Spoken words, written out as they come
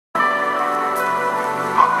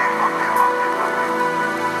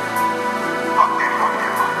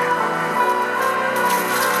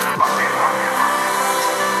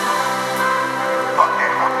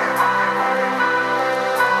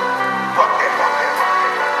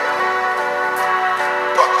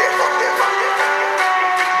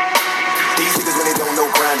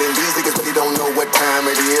time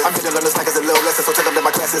it is. I'm hitting on the slackers a little lesson, so tell them that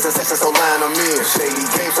my classes and sessions so line on me. Shady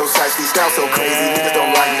game so shiesty, style so crazy, niggas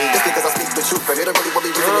don't like me. Just because I speak the truth, but they don't really want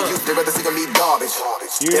me reaching the youth. They rather see me garbage.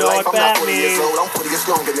 You know what that means. I'm 40 years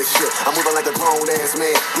strong in this shit. I'm moving like a grown ass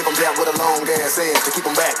man. Give them down with a long ass hand to keep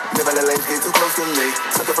them back. Never let lanes get too close to me.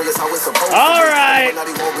 Something for us how it's supposed to be. All right. But not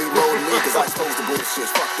even won't be rolling me, cause I exposed the bullshit.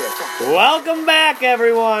 Fuck that. Welcome back,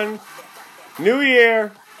 everyone. New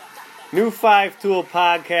year, new Five Tool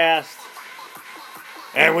podcast,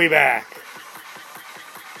 and we back.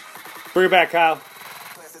 Bring it back, Kyle.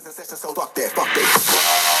 So fuck that. Fuck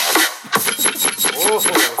that.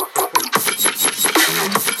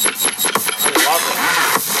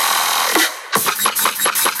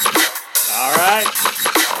 All right.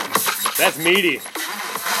 That's meaty.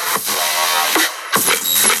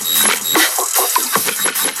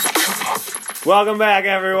 Welcome back,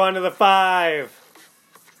 everyone, to the Five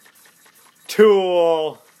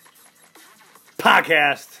Tool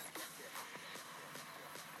podcast.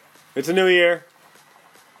 It's a new year.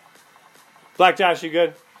 Black Josh, you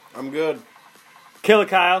good? I'm good. Killer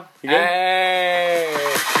Kyle, you good? Hey!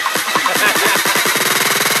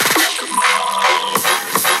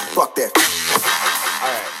 Fuck that.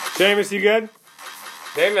 Alright. Seamus, you good?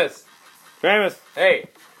 Seamus. Hey.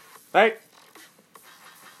 Hey.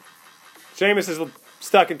 Seamus is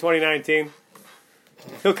stuck in 2019.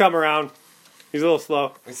 He'll come around. He's a little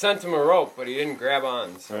slow. We sent him a rope, but he didn't grab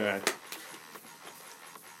on. So. Okay.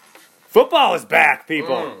 Football is back,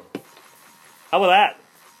 people. How about that?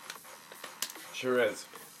 Sure is.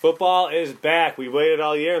 Football is back. We waited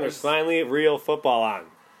all year, and there's finally real football on.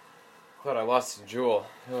 Thought I lost a jewel.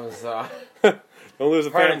 It was Don't lose a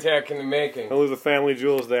heart family. attack in the making. Don't lose the family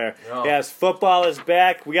jewels there. No. Yes, football is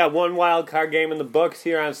back. We got one wild card game in the books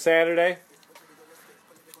here on Saturday.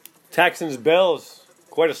 Texans-Bills.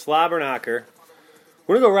 Quite a slobber knocker.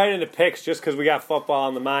 We're going to go right into picks just because we got football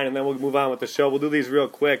on the mind, and then we'll move on with the show. We'll do these real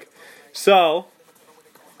quick. So,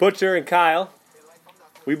 Butcher and Kyle,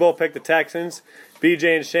 we both picked the Texans.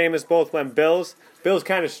 BJ and Seamus both went Bills. Bills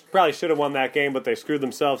kind of probably should have won that game, but they screwed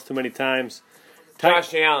themselves too many times.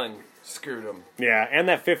 Josh Allen screwed him. Yeah, and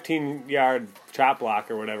that 15-yard chop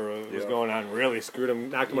block or whatever was going on really screwed him,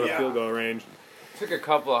 knocked him out of field goal range. Took a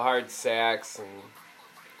couple of hard sacks, and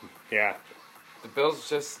Yeah. the Bills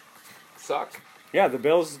just suck. Yeah, the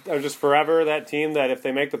Bills are just forever that team that if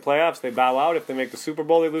they make the playoffs, they bow out. If they make the Super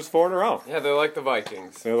Bowl, they lose 4 in a row. Yeah, they're like the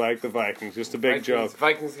Vikings. They're like the Vikings. Just a big joke.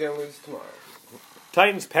 Vikings gonna lose tomorrow.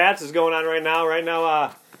 Titans-Pats is going on right now. Right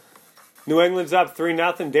now, New England's up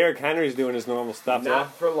 3-0. Derrick Henry's doing his normal stuff now.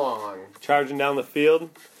 Not for long. Charging down the field.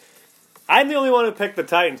 I'm the only one who picked the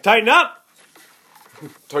Titans. Tighten up!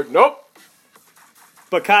 Nope.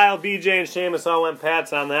 But Kyle, BJ, and Seamus all went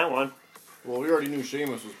Pats on that one. Well, we already knew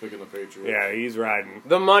Seamus was picking the Patriots. Yeah, he's riding.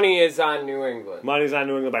 The money is on New England. Money's on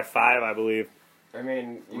New England by 5, I believe. I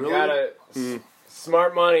mean, you Really? gotta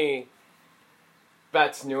smart money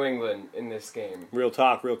bets New England in this game. Real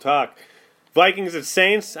talk, real talk. Vikings at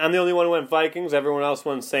Saints. I'm the only one who went Vikings. Everyone else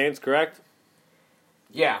went Saints, correct?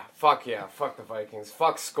 Yeah, fuck the Vikings.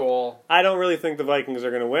 Fuck Skol. I don't really think the Vikings are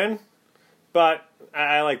going to win, but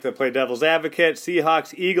I like to play devil's advocate.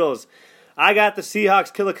 Seahawks, Eagles. I got the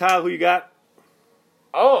Seahawks. Killer Kyle, who you got?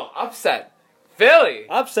 Oh, upset. Philly.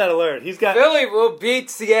 Upset alert. Philly will beat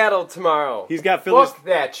Seattle tomorrow. He's got Philly's. Fuck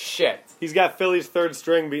that shit. He's got Philly's third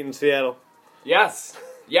string beating Seattle. Yes.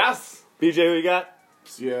 BJ, who you got?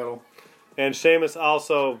 Seattle. And Seamus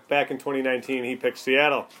also, back in 2019, he picked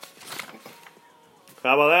Seattle.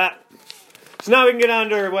 How about that? So now we can get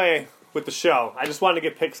underway with the show. I just wanted to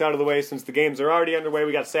get picks out of the way since the games are already underway.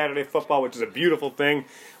 We got Saturday football, which is a beautiful thing.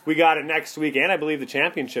 We got it next week, and I believe the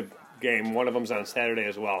championship game, one of them's on Saturday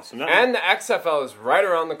as well. So and the XFL is right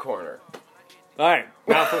around the corner. All right.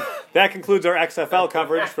 Now that concludes our XFL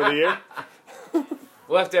coverage for the year.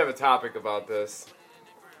 We'll have to have a topic about this.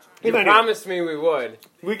 You might promised me we would.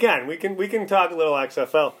 We can talk a little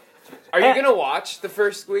XFL. Are you going to watch the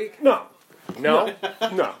first week? No. No?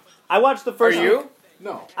 No. I watched the first Are you?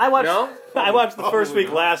 No. I watched No? I watched the first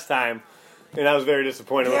week last time, and I was very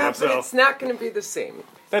disappointed with Yeah, myself. but it's not going to be the same.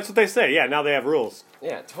 That's what they say. Yeah, now they have rules.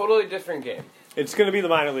 Yeah, totally different game. It's going to be the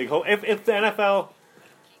minor league. If the NFL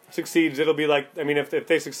succeeds, it'll be like, I mean, if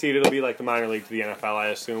they succeed, it'll be like the minor league to the NFL, I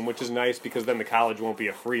assume, which is nice because then the college won't be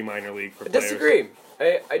a free minor league for players.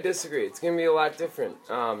 I disagree. It's going to be a lot different.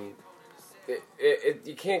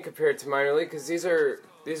 You can't compare it to minor league because these are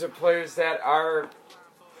players that are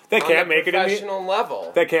They can't on the make it in professional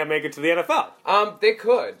level. They can't make it to the NFL. They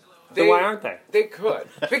could. So why aren't they? They could.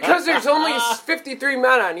 Because there's only 53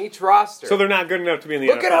 men on each roster. So they're not good enough to be in the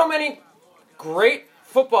NFL. Look at how many great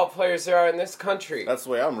football players there are in this country. That's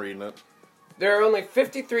the way I'm reading it. there are only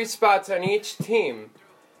 53 spots on each team.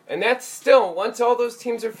 And that's still, once all those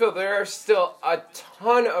teams are filled, there are still a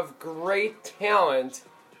ton of great talent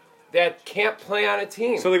that can't play on a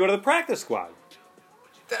team. So they go to the practice squad.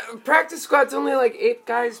 The practice squad's only like 8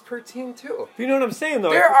 guys per team, too. You know what I'm saying,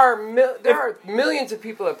 though? There are millions of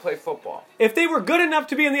people that play football. If they were good enough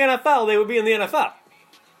to be in the NFL, they would be in the NFL.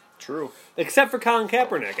 True. Except for Colin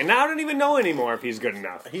Kaepernick. And now I don't even know anymore if he's good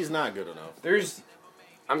enough. He's not good enough. He's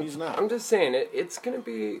not. I'm just saying, it's going to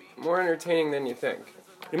be more entertaining than you think.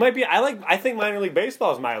 It might be. I think minor league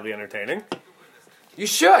baseball is mildly entertaining. You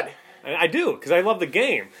should. And I do, because I love the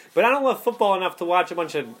game. But I don't love football enough to watch a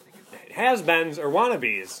bunch of has-beens or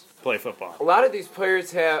wannabes play football. A lot of these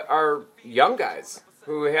players are young guys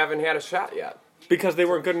who haven't had a shot yet. Because they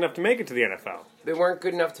weren't good enough to make it to the NFL. They weren't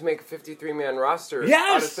good enough to make a 53-man roster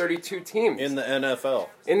Yes! out of 32 teams. In the NFL.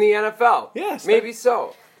 In the NFL. Yes. Maybe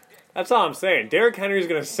so. That's all I'm saying. Derrick Henry is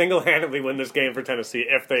going to single-handedly win this game for Tennessee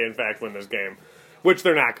if they, in fact, win this game. Which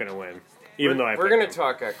they're not going to win. We're going to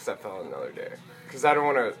talk XFL another day. Because I don't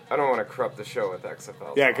want to corrupt the show with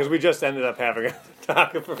XFL. Yeah, because we just ended up having a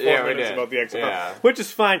talk for 4 minutes about the XFL, Yeah. which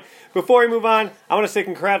is fine. Before we move on, I want to say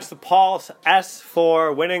congrats to Paul S.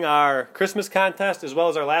 for winning our Christmas contest as well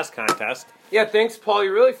as our last contest. Yeah, thanks, Paul.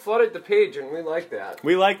 You really flooded the page, and we like that.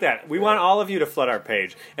 We like that. We want all of you to flood our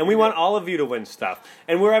page, and we want all of you to win stuff.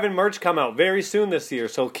 And we're having merch come out very soon this year,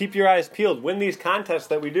 so keep your eyes peeled. Win these contests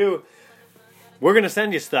that we do. We're going to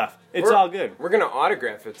send you stuff. It's all good. We're going to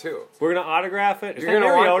autograph it, too. We're going to autograph it. Is You're that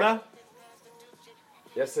gonna want Mariota?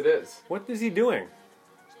 Yes, it is. What is he doing?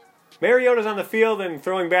 Mariota's on the field and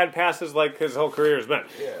throwing bad passes like his whole career has been.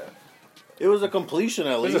 Yeah. It was a completion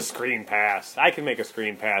at It was least. a screen pass. I can make a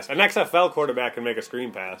screen pass. An XFL quarterback can make a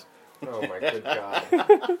screen pass. Oh, my good God.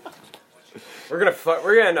 We're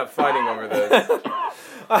gonna end up fighting over this.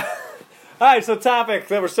 All right, so topic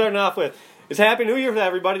that we're starting off with is Happy New Year for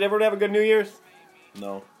everybody. Did everyone have a good New Year's?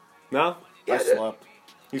 No. No? Yeah, I slept.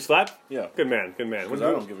 You slept? Yeah. Good man, good man. Because I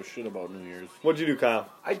don't give a shit about New Year's. What'd you do, Kyle?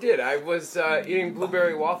 I did. I was eating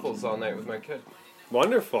blueberry waffles all night with my kid.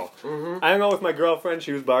 Wonderful. Mm-hmm. I hung out with my girlfriend.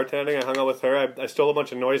 She was bartending. I hung out with her. I stole a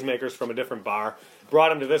bunch of noisemakers from a different bar, brought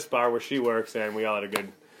them to this bar where she works, and we all had a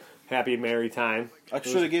good, happy, merry time. I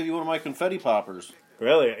should have gave you one of my confetti poppers.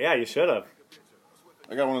 Really? Yeah, you should have.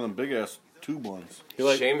 I got one of them big-ass tube ones.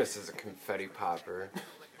 Seamus is a confetti popper.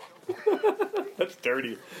 That's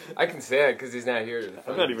dirty. I can say it because he's not here to defend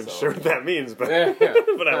I'm not even himself. sure what that means, but Yeah.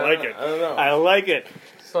 but I like it. I don't know. I like it.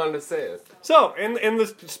 Just wanted to say it. So, in the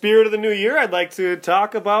spirit of the new year, I'd like to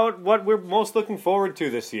talk about what we're most looking forward to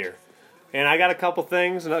this year. And I got a couple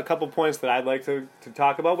things and a couple points that I'd like to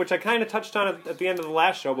talk about, which I kind of touched on at the end of the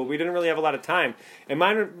last show, but we didn't really have a lot of time. And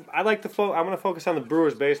mine, I'm going to focus on the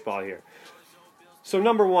Brewers baseball here. So,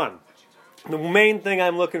 number one, the main thing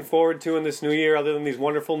I'm looking forward to in this new year, other than these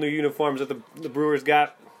wonderful new uniforms that the Brewers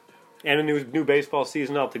got, and a new baseball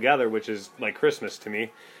season altogether, which is like Christmas to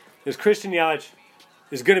me, is Christian Yelich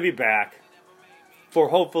is going to be back for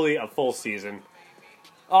hopefully a full season.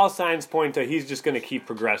 All signs point to he's just going to keep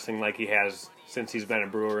progressing like he has since he's been a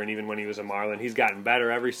Brewer, and even when he was a Marlin. He's gotten better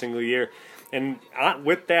every single year. And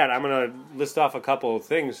with that, I'm going to list off a couple of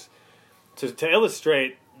things to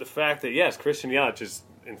illustrate the fact that, yes, Christian Yelich is,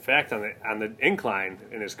 in fact, on the incline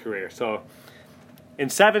in his career. So in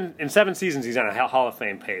seven seasons, he's on a Hall of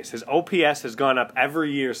Fame pace. His OPS has gone up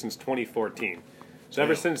every year since 2014. So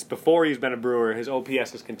ever since before he's been a Brewer, his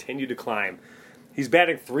OPS has continued to climb. He's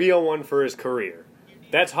batting .301 for his career.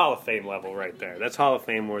 That's Hall of Fame level right there. That's Hall of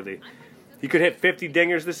Fame worthy. He could hit 50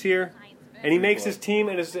 dingers this year, and he makes his team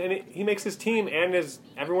and his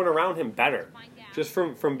everyone around him better, just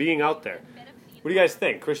from being out there. What do you guys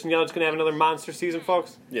think? Christian Yelich gonna have another monster season,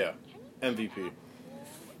 folks? Yeah. MVP.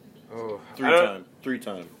 Oh, Three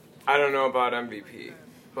time. I don't know about MVP,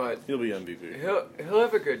 but He'll be MVP. he'll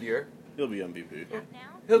have a good year. He'll be MVP.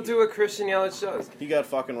 He'll do what Christian Yelich does. He got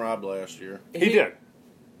fucking robbed last year. He did.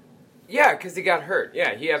 Yeah, because he got hurt.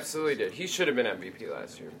 Yeah, he absolutely did. He should have been MVP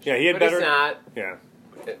last year. Yeah, he had but better. he's not. Yeah.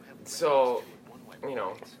 So,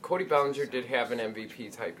 Cody Bellinger did have an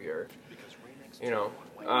MVP type year.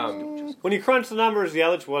 When you crunch the numbers,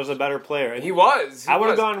 Yelich was a better player. He was. I would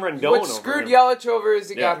have gone Rendon What over screwed him. Yelich over is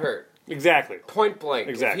he got hurt. Exactly. Point blank.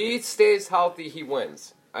 Exactly. If he stays healthy, he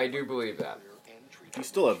wins. I do believe that. He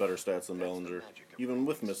still had better stats than Bellinger, even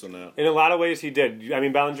with missing that. In a lot of ways, he did. I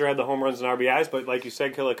mean, Bellinger had the home runs and RBIs, but like you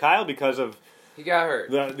said, Killer Kyle, because of He got hurt.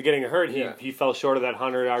 the getting hurt, Yeah. he fell short of that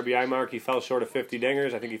 100 RBI mark. He fell short of 50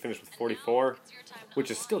 dingers. I think he finished with 44, which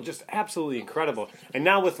is still just absolutely incredible. And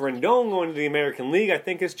now with Rendon going to the American League, I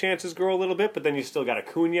think his chances grow a little bit, but then you still got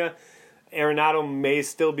Acuna. Arenado may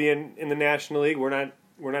still be in the National League. We're not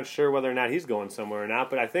we're not sure whether or not he's going somewhere or not,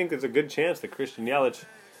 but I think there's a good chance that Christian Yelich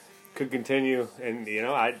could continue. And,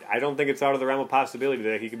 I don't think it's out of the realm of possibility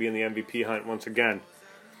that he could be in the MVP hunt once again.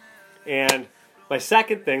 And my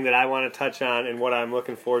second thing that I want to touch on and what I'm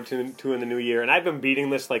looking forward to in the new year, and I've been beating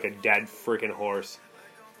this like a dead freaking horse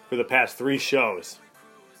for the past 3 shows,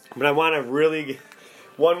 but I want to really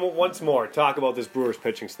once more talk about this Brewers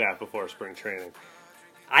pitching staff before spring training.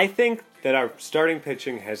 I think that our starting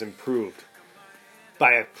pitching has improved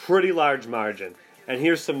by a pretty large margin, and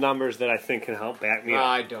here's some numbers that I think can help back me up.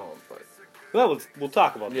 I don't, but Well, we'll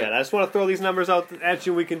talk about that. I just want to throw these numbers out at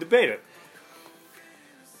you and we can debate it.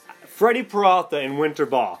 Freddie Peralta in winter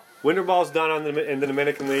ball. Winter ball's done in the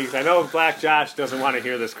Dominican leagues. I know Black Josh doesn't want to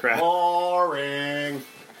hear this crap. Boring.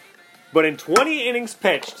 But in 20 innings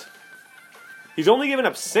pitched, he's only given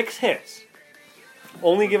up 6 hits.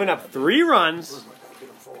 Only given up 3 runs.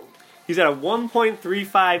 He's at a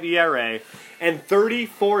 1.35 ERA and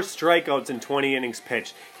 34 strikeouts in 20 innings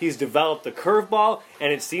pitched. He's developed the curveball,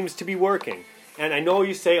 and it seems to be working. And I know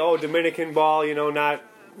you say, Dominican ball,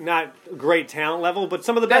 not great talent level, but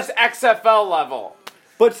some of the best. that's XFL level.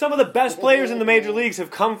 But some of the best players in the major leagues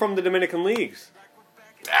have come from the Dominican leagues.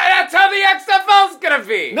 That's how the XFL's gonna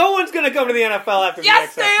be. No one's going to come to the NFL after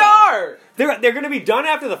Yes, the XFL. they are. They're going to be done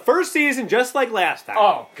after the first season, just like last time.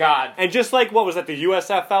 Oh God. And just like, what was that, the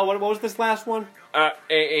USFL? What was this last one?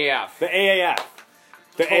 AAF. The AAF.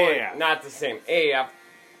 The AAF. Not the same. AAF.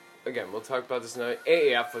 Again, we'll talk about this now.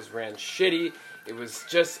 AAF was ran shitty. It was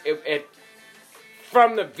just it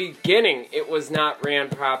from the beginning. It was not ran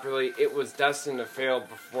properly. It was destined to fail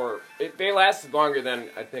before. They lasted longer than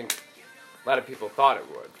I think a lot of people thought it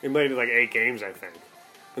would. It made it like 8 games, I think.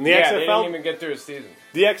 And the They XFL, didn't even get through a season.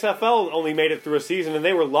 the XFL only made it through a season, and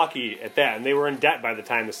they were lucky at that, and they were in debt by the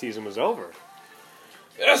time the season was over.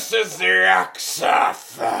 This is the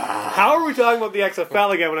XFL. How are we talking about the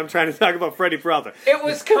XFL again when I'm trying to talk about Freddie Peralta? It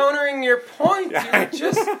was countering your point. I'm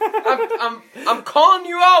calling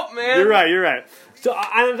you out, man. You're right. So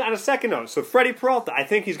on a second note, so Freddie Peralta, I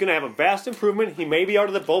think he's going to have a vast improvement. He may be out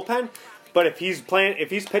of the bullpen, but if he's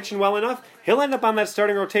pitching well enough, he'll end up on that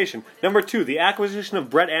starting rotation. Number 2, the acquisition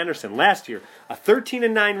of Brett Anderson last year, a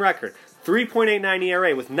 13-9 record, 3.89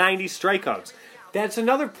 ERA with 90 strikeouts. That's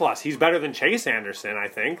another plus. He's better than Chase Anderson, I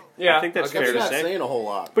think. Yeah, I think that's okay. fair That's to not say. saying a whole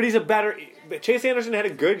lot. But Chase Anderson had a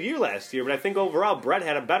good year last year, but I think overall Brett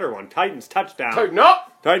had a better one. Titans touchdown. Tighten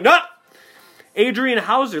up! Adrian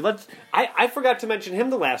Hauser. I forgot to mention him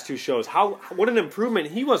the last 2 shows. What an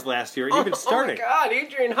improvement he was last year, even starting. Oh my God,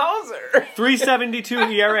 Adrian Hauser.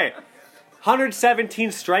 3.72 ERA. 117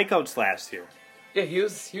 strikeouts last year. Yeah, he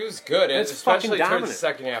was good, and That's especially fucking towards dominant. the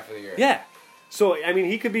second half of the year. Yeah. So, I mean,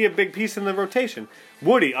 he could be a big piece in the rotation.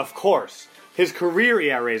 Woody, of course. His career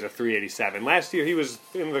ERA is a 3.87. Last year, he was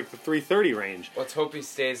in like the 3.30 range. Let's hope he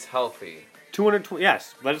stays healthy. 220.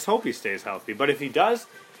 Yes, let's hope he stays healthy. But if he does,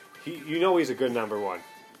 he's a good number 1.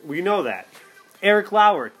 We know that. Eric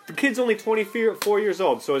Lauer. The kid's only 24 years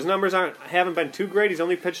old, so his numbers haven't been too great. He's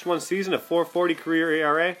only pitched 1 season, a 4.40 career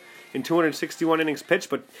ERA in 261 innings pitched.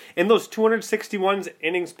 But in those 261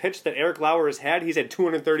 innings pitched that Eric Lauer has had, he's had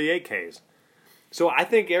 238 Ks. So I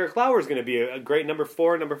think Eric Lauer is going to be a great number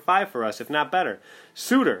 4, number 5 for us, if not better.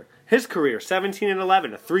 Suter, his career,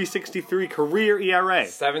 17-11, a 3.63 career ERA.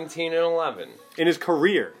 17-11. In his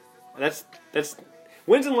career. That's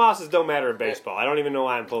wins and losses don't matter in baseball. I don't even know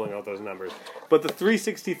why I'm pulling out those numbers. But the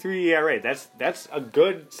 3.63 ERA, that's a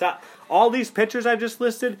good. All these pitchers I've just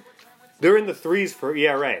listed, they're in the 3s for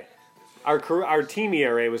ERA. Our team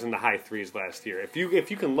ERA was in the high 3s last year. If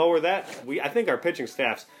you can lower that, I think our pitching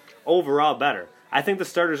staff's overall better. I think the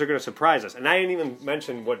starters are going to surprise us. And I didn't even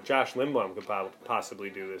mention what Josh Lindblom could possibly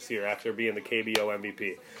do this year after being the KBO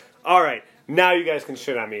MVP. All right, now you guys can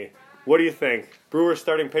shit on me. What do you think? Brewers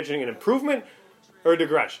starting pitching an improvement or a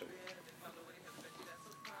digression?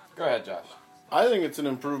 Go ahead, Josh. I think it's an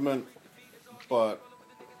improvement, but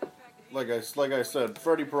like I said,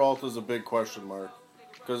 Freddie Peralta's a big question mark.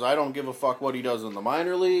 Because I don't give a fuck what he does in the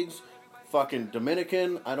minor leagues. Fucking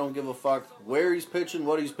Dominican, I don't give a fuck where he's pitching,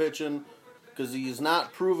 what he's pitching. Because he's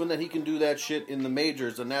not proven that he can do that shit in the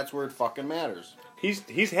majors, and that's where it fucking matters.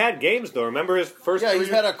 He's had games, though. Remember his first Yeah, career,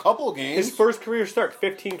 he's had a couple games. his first career start,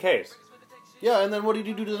 15 Ks. Yeah, and then what did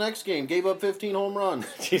he do to the next game? Gave up 15 home runs.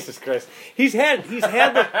 Jesus Christ. He's had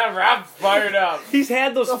the Rob fired up. he's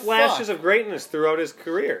had those The flashes fuck? of greatness throughout his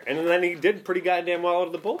career. And then he did pretty goddamn well out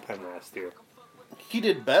of the bullpen last year. He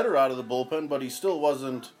did better out of the bullpen, but he still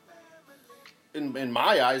wasn't, in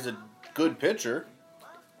my eyes, a good pitcher.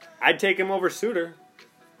 I'd take him over Suter.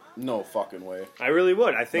 No fucking way. I really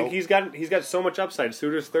would. I think Nope. he's got so much upside.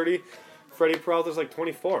 Suter's 30, Freddie Peralta's like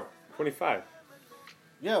 24, 25.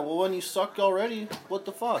 Yeah, well, when you sucked already, what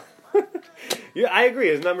the fuck? Yeah, I agree.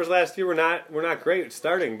 His numbers last year were not great at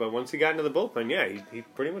starting, but once he got into the bullpen, yeah, he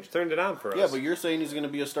pretty much turned it on for us. Yeah, but you're saying he's going to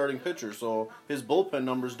be a starting pitcher, so his bullpen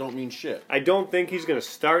numbers don't mean shit. I don't think he's going to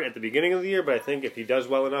start at the beginning of the year, but I think if he does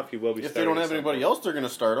well enough, he will be. If they don't have anybody else, they're going to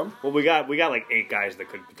start him. Well, we got like 8 guys that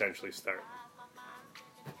could potentially start,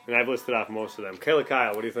 and I've listed off most of them. Kayla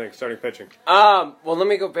Kyle, what do you think? Starting pitching. Well, let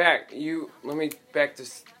me go back. Let me back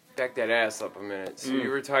that ass up a minute. So you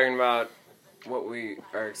were talking about what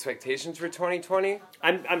our expectations for 2020.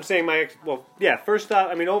 I'm saying first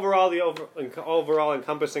off, I mean overall the overall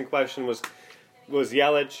encompassing question was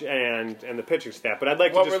Yelich and the pitching staff, but I'd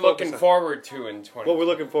like to just what we're looking forward to in 2020. What we're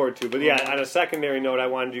looking forward to, but yeah, on a secondary note, I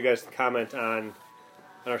wanted you guys to comment on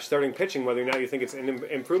our starting pitching, whether or not you think it's an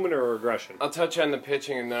improvement or a regression. I'll touch on the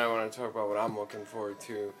pitching, and then I want to talk about what I'm looking forward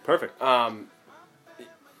to. Perfect.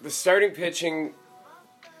 The starting pitching,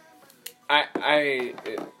 I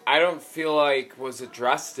don't feel like was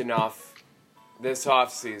addressed enough this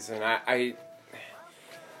offseason.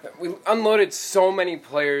 We unloaded so many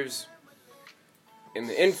players in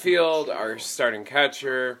the infield, our starting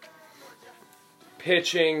catcher,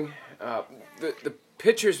 pitching. The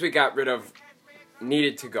pitchers we got rid of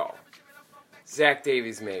needed to go. Zach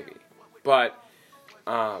Davies maybe. But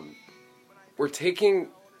we're taking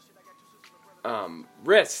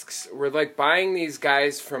risks. We're like buying these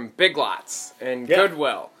guys from Big Lots and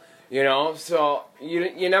Goodwill, So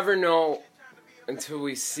you never know until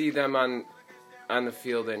we see them on the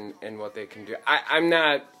field and what they can do. I'm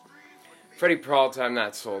not Freddie Peralta. I'm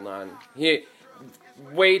not sold on. He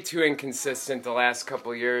way too inconsistent the last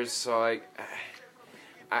couple years. So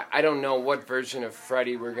I don't know what version of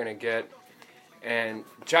Freddie we're gonna get. And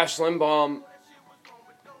Josh Lindbaum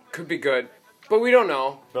could be good. But we don't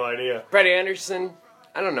know. No idea. Brett Anderson,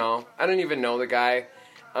 I don't know. I don't even know the guy.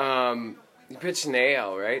 He pitched in the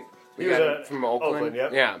AL, right? We got him from Oakland.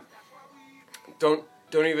 Yep. Yeah. Don't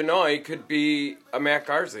even know. He could be a Matt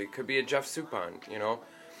Garza. He could be a Jeff Suppan,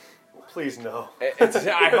 Please no.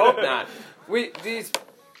 I hope not.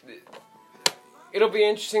 It'll be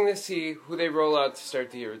interesting to see who they roll out to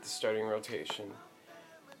start the year with the starting rotation.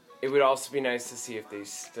 It would also be nice to see if they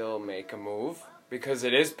still make a move. Because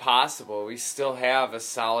it is possible. We still have a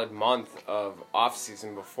solid month of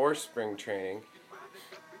off-season before spring training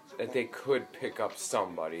that they could pick up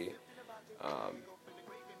somebody. But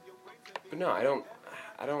no, I don't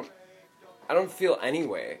feel any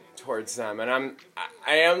way towards them. And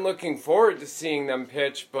I am looking forward to seeing them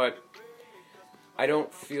pitch, but I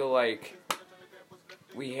don't feel like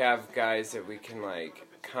we have guys that we can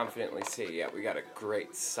confidently say, yeah, we got a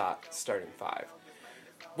great starting 5.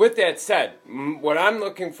 With that said, what I'm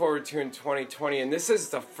looking forward to in 2020, and this is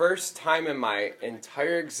the first time in my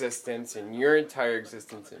entire existence, in your entire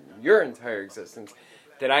existence,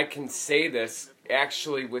 that I can say this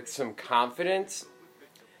actually with some confidence.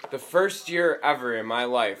 The first year ever in my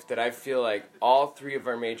life that I feel like all 3 of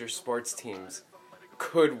our major sports teams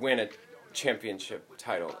could win a championship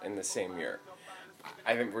title in the same year.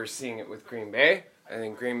 I think we're seeing it with Green Bay.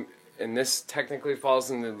 And this technically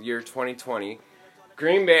falls in the year 2020.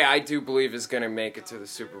 Green Bay, I do believe, is going to make it to the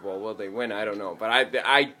Super Bowl. Will they win? I don't know. But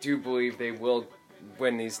I do believe they will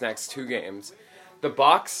win these next 2 games. The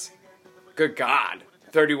Bucs, good God,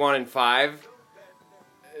 31-5.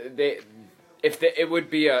 It would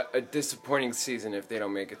be a disappointing season if they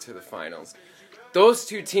don't make it to the finals. Those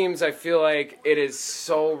 2 teams, I feel like it is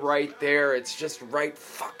so right there. It's just right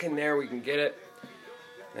fucking there. We can get it.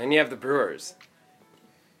 And then you have the Brewers.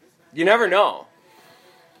 You never know.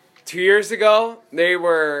 2 years ago, they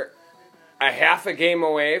were a half a game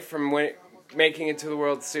away from making it to the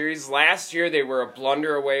World Series. Last year, they were a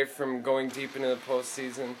blunder away from going deep into the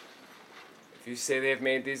postseason. If you say they've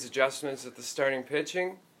made these adjustments at the starting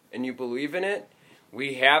pitching, and you believe in it,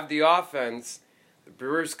 we have the offense. The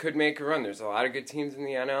Brewers could make a run. There's a lot of good teams in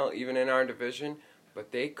the NL, even in our division,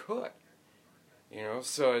 but they could.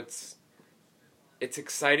 So it's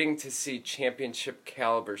exciting to see championship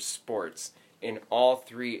caliber sports in all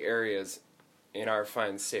 3 areas in our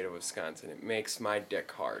fine state of Wisconsin. It makes my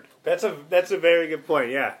dick hard. That's a very good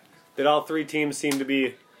point, yeah. That all 3 teams seem to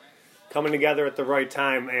be coming together at the right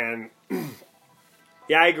time, and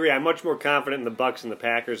yeah, I agree. I'm much more confident in the Bucs and the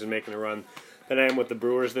Packers in making a run than I am with the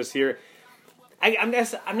Brewers this year.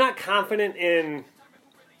 I'm not confident in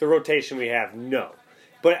the rotation we have, no.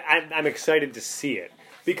 But I'm excited to see it.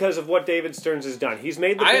 Because of what David Stearns has done.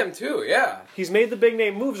 I am too, yeah. He's made the big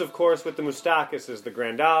name moves, of course, with the Moustakas, the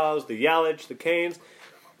Grandalos, the Yelich, the Canes,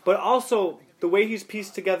 but also the way he's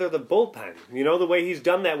pieced together the bullpen. The way he's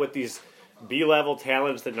done that with these B-level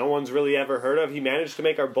talents that no one's really ever heard of. He managed to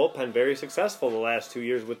make our bullpen very successful the last 2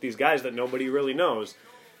 years with these guys that nobody really knows.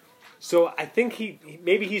 So I think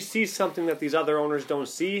maybe he sees something that these other owners don't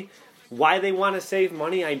see. Why they want to save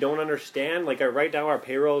money, I don't understand. Like, right now our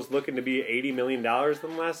payroll is looking to be $80 million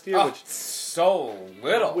than last year, Oh, so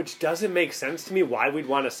little. which doesn't make sense to me why we'd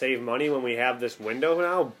want to save money when we have this window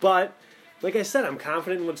now. But, like I said, I'm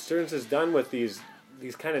confident in what Stearns has done with these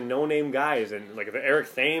kind of no-name guys. And, like, the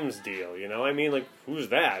Eric Thames deal, you know? I mean, like, who's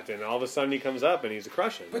that? And all of a sudden he comes up and he's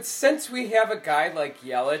crushing. But since we have a guy like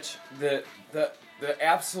Yelich, the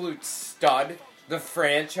absolute stud, the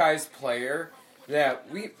franchise player, that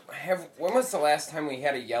we have... When was the last time we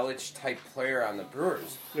had a Yelich-type player on the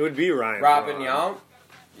Brewers? It would be Ryan Robin Braun. Yount?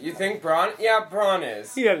 You think Braun? Yeah, Braun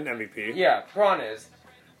is. He had an MVP. Yeah, Braun is.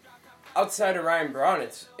 Outside of Ryan Braun,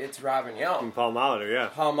 it's Robin Yount. And Paul Molitor, yeah.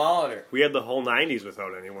 Paul Molitor. We had the whole 90s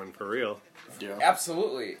without anyone, for real. Yeah,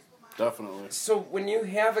 Absolutely. definitely. So when you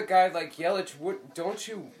have a guy like Yelich, don't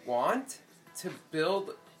you want to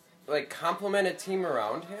build, like, complement a team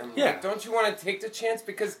around him? Yeah. Like, don't you want to take the chance?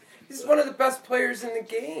 Because he's one of the best players in the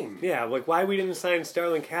game. Yeah, like why we didn't sign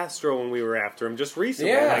Starlin Castro when we were after him just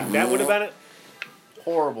recently. Yeah. Like, that would have been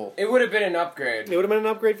Horrible. It would have been an upgrade. It would have been an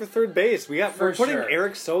upgrade for third base. We're For putting sure.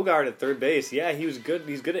 Eric Sogard at third base. Yeah, he was good.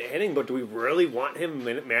 He's good at hitting, but do we really want him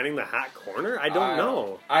manning the hot corner? I don't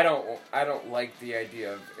know. I don't like the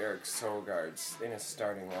idea of Eric Sogard in a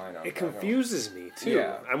starting lineup. It confuses me too.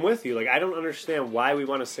 Yeah. I'm with you. Like, I don't understand why we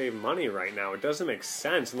want to save money right now. It doesn't make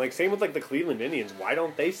sense. And like same with like the Cleveland Indians. Why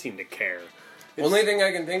don't they seem to care? Only thing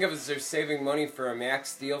I can think of is they're saving money for a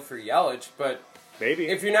max deal for Yelich, but Maybe.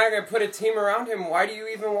 if you're not going to put a team around him, why do you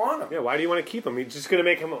even want him? Yeah, why do you want to keep him? He's just going to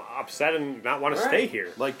make him upset and not want to stay Right. here.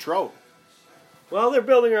 Like Trout. Well, they're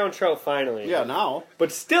building around Trout finally. Yeah, now.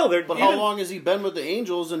 But still, they're... But how long has he been with the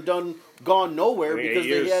Angels and gone nowhere I mean, 8 because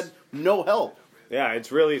years. they had no help? Yeah,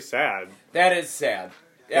 it's really sad. That is sad.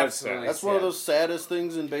 That's Absolutely sad. That's one of those saddest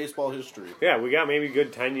things in baseball history. Yeah, we got maybe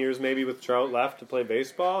good 10 years maybe with Trout left to play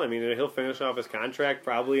baseball. I mean, he'll finish off his contract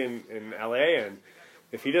probably in L.A., and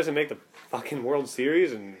if he doesn't make the fucking World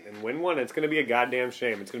Series and win one, it's going to be a goddamn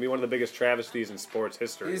shame. It's going to be one of the biggest travesties in sports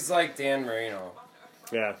history. He's like Dan Marino.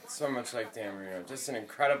 Yeah. So much like Dan Marino. Just an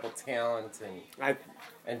incredible talent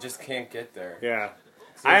and just can't get there. Yeah.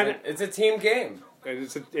 So it's a team game.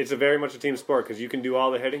 It's a very much a team sport because you can do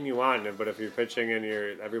all the hitting you want, but if you're pitching and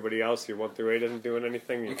everybody else, your 1 through 8 isn't doing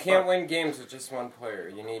anything, You can't win games with just one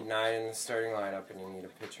player. You need 9 in the starting lineup, and you need a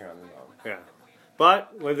pitcher on the mound. Yeah.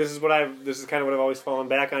 But this is kind of what I've always fallen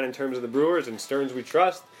back on in terms of the Brewers, and Stearns we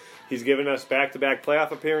trust. He's given us back-to-back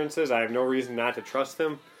playoff appearances. I have no reason not to trust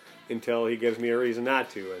him until he gives me a reason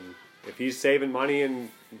not to. And if he's saving money,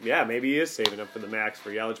 and yeah, maybe he is saving up for the max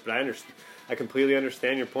for Yelich, but I completely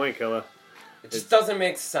understand your point, Killa. It just doesn't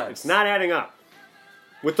make sense. It's not adding up.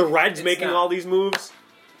 With the Reds It's making not. all these moves,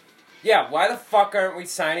 Yeah, why the fuck aren't we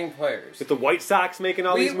signing players? with the White Sox making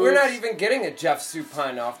all these moves. We're not even getting a Jeff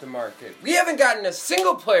Supine off the market. We haven't gotten a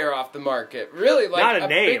single player off the market. Really, like not a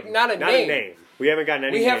name. not a name. We haven't gotten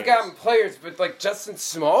any We have names. gotten players, but like Justin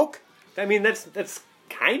Smoke. I mean, that's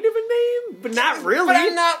kind of a name, but not really. But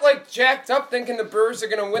I'm not like jacked up thinking the Brewers are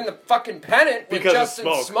going to win the fucking pennant with because Justin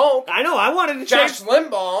of Smoke. I know. I wanted to Josh trade.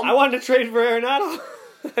 Limbaum. I wanted to trade for Arenado.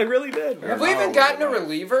 I really did. Have we even gotten a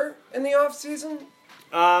reliever in the offseason?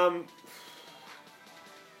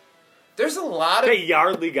 There's a lot of A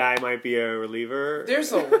Yardley guy might be a reliever.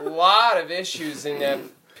 there's a lot of issues in that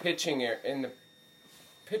pitching in the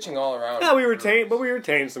pitching all around. No, we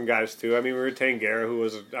retained some guys too. I mean, we retained Guerra, who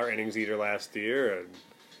was our innings eater last year, and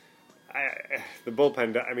the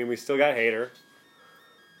bullpen. I mean, we still got Hader.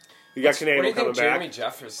 You got What do Canable you coming think Jeremy back,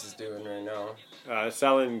 Jeffers is doing right now?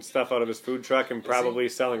 selling stuff out of his food truck and probably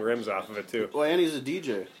selling rims off of it too. Well, and he's a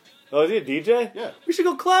DJ. Oh, is he a DJ? Yeah. We should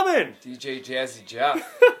go clubbing. DJ Jazzy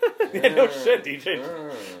Jeff. Yeah, no shit, DJ.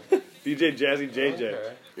 DJ Jazzy JJ.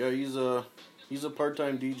 Okay. Yeah, he's a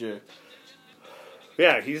part-time DJ.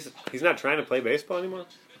 Yeah, he's not trying to play baseball anymore.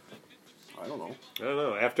 I don't know. I don't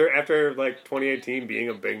know. After like 2018 being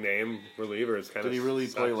a big name reliever is kind of. Did he really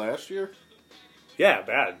play last year? Yeah,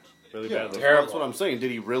 bad. Really Yeah, bad. Terrible. that's what I'm saying.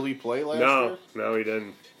 Did he really play last No, no, he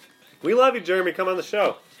didn't. We love you, Jeremy. Come on the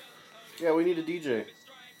show. year? Yeah, we need a DJ.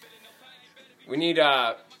 We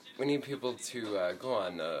need people to go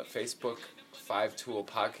on the Facebook 5 Tool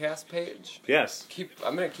podcast page. Yes.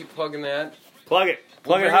 I'm gonna keep plugging that. Plug it.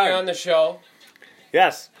 We'll Plug it bring you on hard. the show.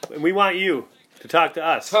 Yes. And we want you to talk to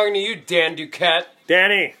us. Talking to you, Dan Duquette,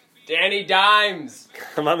 Danny. Danny Dimes.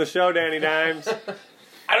 Come on the show, Danny Dimes.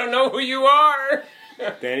 I don't know who you are.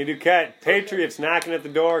 Danny Duquette. Patriots knocking at the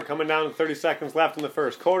door. Coming down to 30 seconds left in the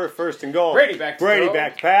first quarter. First and goal. Brady back to throw.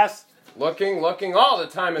 back to pass. Looking all the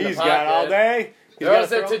time in He's the pocket. got all day. He's Throws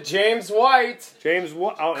got it to James White. James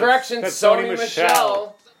White. Oh, Correction, that's Sony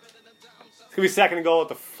Michel. It's going to be second and goal at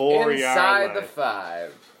the 4-yard Inside line. the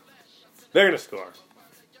 5. They're going to score.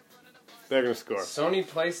 They're going to score. Sony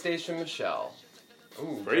PlayStation Michel.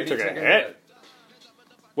 Ooh, Brady took a taking hit.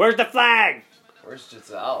 Where's the flag? Where's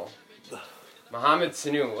Giselle? Mohamed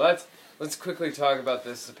Sanu. Let's quickly talk about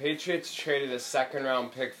this. The Patriots traded a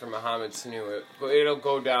second-round pick for Mohamed Sanu. It'll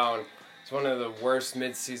go down. It's one of the worst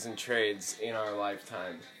midseason trades in our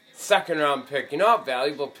lifetime. Second-round pick. You know how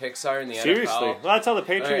valuable picks are in the Seriously. NFL? Well, that's how the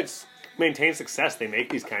Patriots maintain success. They make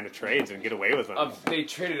these kind of trades and get away with them. They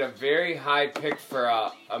traded a very high pick for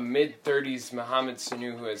a mid-30s Mohamed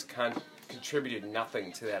Sanu who has contributed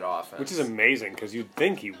nothing to that offense. Which is amazing, because you'd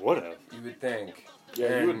think he would have. You would think. Yeah,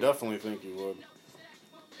 you And would definitely think you would.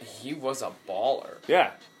 he was a baller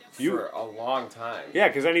Yeah. for a long time. Yeah,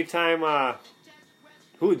 because anytime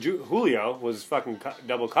Julio was fucking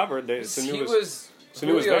double covered, He was Sanu was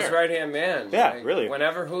Julio's there. right-hand man. Yeah, really.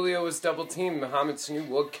 Whenever Julio was double-teamed, Mohamed Sanu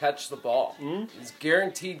will catch the ball. Mm-hmm. It's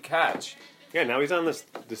guaranteed catch. Yeah, now he's on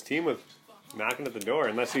this team with knocking at the door,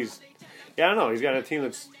 unless he's... Yeah, I don't know. He's got a team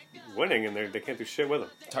that's winning, and they can't do shit with him.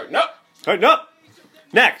 Tighten up! Tighten up!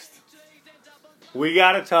 Next, we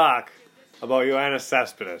got to talk about Yoenis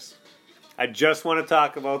Cespedes. I just want to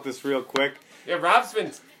talk about this real quick, Yeah, Rob's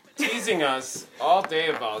been teasing us all day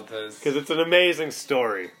about this. because it's an amazing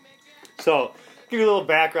story. So, give you a little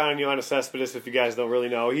background on Yoenis Cespedes if you guys don't really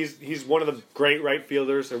know. He's one of the great right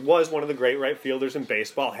fielders, or was one of the great right fielders in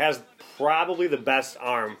baseball. Has probably the best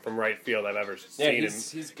arm from right field I've ever Yeah, seen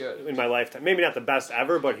he's good. in my lifetime. Maybe not the best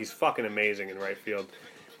ever, but he's fucking amazing in right field.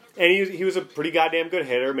 And he was a pretty goddamn good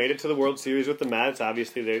hitter. Made it to the World Series with the Mets.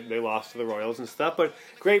 Obviously, they lost to the Royals and stuff, but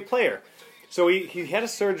great player. So he had a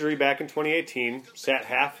surgery back in 2018, sat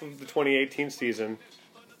half of the 2018 season,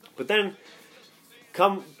 but then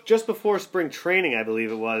come just before spring training, I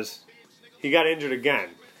believe it was, he got injured again.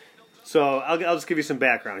 So I'll just give you some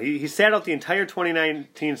background. He sat out the entire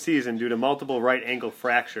 2019 season due to multiple right ankle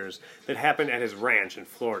fractures that happened at his ranch in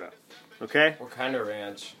Florida. Okay? What kind of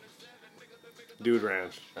ranch? Dude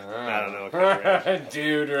Ranch. Oh. I don't know what kind of ranch.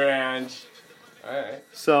 Dude ranch. Alright.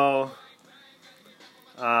 So,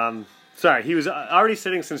 sorry, he was already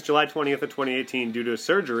sitting since July 20th of 2018 due to a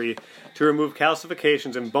surgery to remove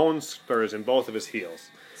calcifications and bone spurs in both of his heels.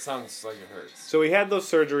 Sounds like it hurts. So he had those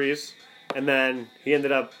surgeries, and then he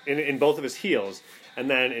ended up in both of his heels, and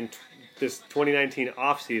then in this 2019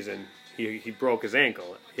 offseason, he broke his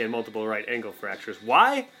ankle. He had multiple right ankle fractures.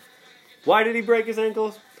 Why? Why did he break his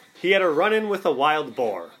ankles? He had a run-in with a wild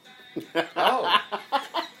boar. Oh.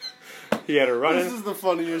 He had a This run-in is the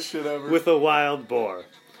funniest shit ever. with a wild boar.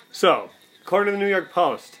 So, according to the New York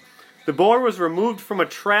Post, the boar was removed from a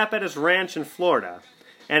trap at his ranch in Florida,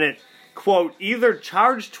 and it, quote, either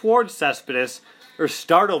charged towards Cespedes or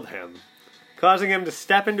startled him, causing him to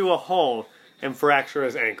step into a hole and fracture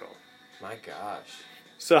his ankle. My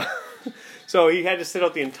gosh. So he had to sit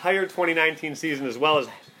out the entire 2019 season as well as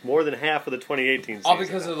more than half of the 2018 season. All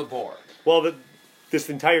because of the boar. Well, this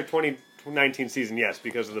entire 2019 season, yes,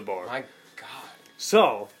 because of the boar. My God.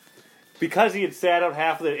 So, because he had sat out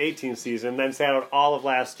half of the 18 season, then sat out all of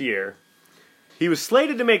last year, he was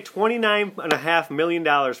slated to make $29.5 million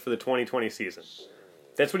for the 2020 season.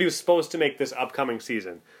 That's what he was supposed to make this upcoming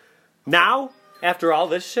season. Now, after all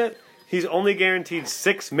this shit, he's only guaranteed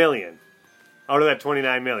 $6 million out of that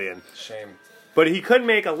 $29 million. Shame. But he could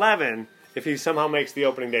make 11 if he somehow makes the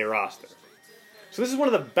opening day roster. So this is one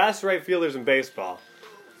of the best right fielders in baseball.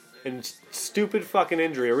 And stupid fucking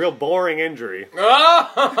injury, a real boring injury,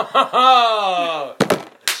 Oh!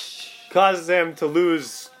 causes him to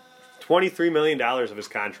lose $23 million of his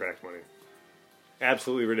contract money.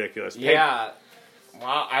 Absolutely ridiculous. Yeah.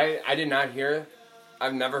 Wow, I did not hear it.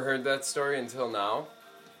 I've never heard that story until now.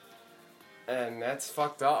 And that's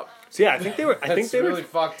fucked up. So yeah, I think they were. That's really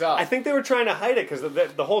fucked up. I think they were trying to hide it because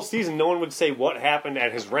the whole season, no one would say what happened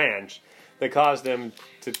at his ranch that caused him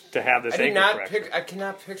to have this ankle fracture. I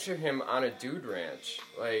cannot picture him on a dude ranch.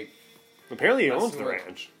 Like, Apparently, he That's owns the like-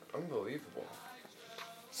 ranch. unbelievable.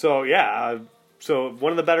 So yeah, so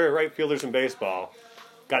one of the better right fielders in baseball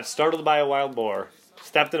got startled by a wild boar,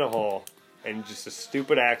 stepped in a hole, and just a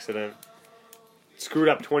stupid accident screwed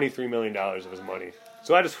up $23 million of his money.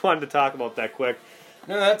 So I just wanted to talk about that quick.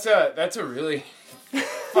 No, that's a really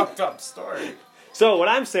fucked up story. So what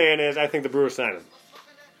I'm saying is, I think the Brewers sign him.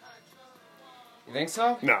 You think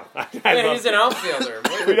so? No, Yeah, he's an outfielder.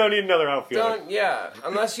 we don't need another outfielder.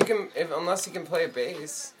 Unless you can play a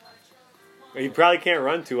base. He probably can't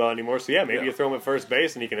run too well anymore. So yeah, maybe Yeah. you throw him at first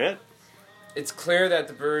base and he can hit. it's clear that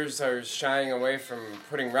the Brewers are shying away from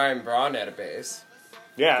putting Ryan Braun at a base.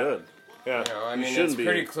 Yeah. Good. Yeah. You know, I He mean, shouldn't it's be.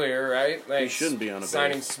 pretty clear, right? Like, shouldn't be on a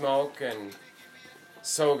signing base. Smoke and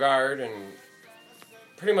Sogard and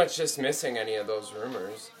pretty much just missing any of those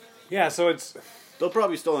rumors. Yeah, so it's They'll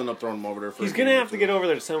probably still end up throwing him over there for he's a gonna game or have to two. get over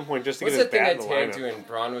there at some point just to What's get the his thing bat I in the tagged lineup. you in?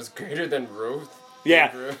 Braun was greater than Ruth?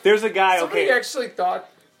 Yeah, Ruth. there's a guy. Somebody Okay, actually thought...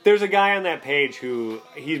 there's a guy on that page who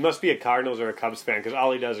he must be a Cardinals or a Cubs fan because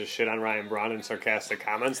all he does is shit on Ryan Braun and sarcastic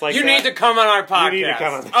comments like You that. need to come on our podcast. You need to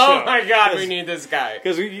come on the Oh show. my god, we need this guy.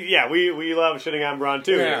 Because we love shitting on Braun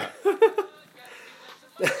too. Yeah.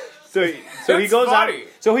 So he That's goes funny. on.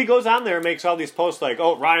 So he goes on there and makes all these posts like,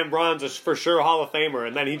 "Oh, Ryan Braun's a for sure Hall of Famer,"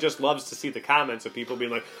 and then he just loves to see the comments of people being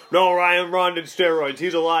like, "No, Ryan Braun did steroids.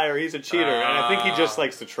 He's a liar. He's a cheater." And I think he just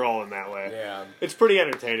likes to troll in that way. Yeah. It's pretty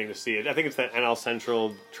entertaining to see it. I think it's that NL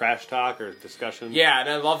Central trash talk or discussion. Yeah, and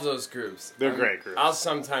I love those groups. They're great groups. I'll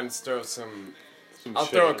sometimes throw some... Some I'll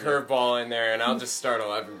shit throw a in there. curveball in there and I'll just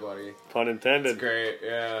startle everybody. Pun intended. It's great,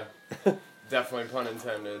 yeah. Definitely pun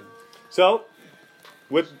intended. So,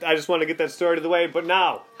 I just want to get that story to the way. But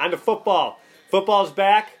now, on to football. Football's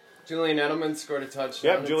back. Julian Edelman scored a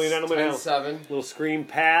touchdown. Yep, Julian Edelman had a 10-7. little screen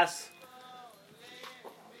pass.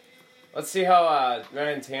 Let's see how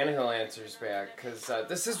Ryan Tannehill answers back, because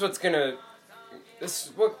this is what's gonna.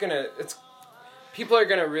 People are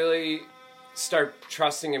gonna really start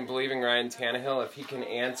trusting and believing Ryan Tannehill if he can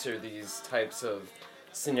answer these types of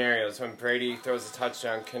scenarios. When Brady throws a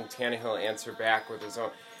touchdown, can Tannehill answer back with his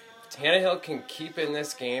own? If Tannehill can keep in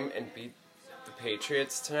this game and beat the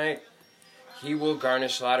Patriots tonight, he will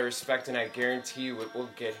garnish a lot of respect, and I guarantee you it will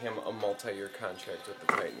get him a multi-year contract with the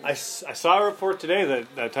Titans. I saw a report today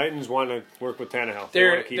that the Titans want to work with Tannehill. They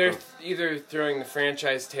They're want to keep they're him. either throwing the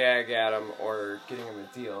franchise tag at him or getting him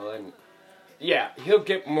a deal, and yeah, he'll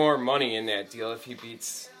get more money in that deal if he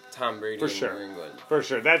beats Tom Brady For in sure. New England. For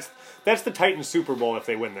sure. That's the Titans Super Bowl if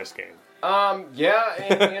they win this game.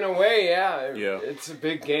 Yeah, in a way, yeah. Yeah. It's a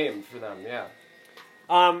big game for them, yeah.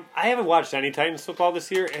 I haven't watched any Titans football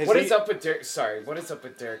this year. What is up with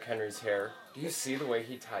Derrick Henry's hair? Do you see the way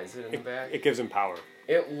he ties it in the back? It gives him power.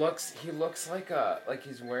 He looks like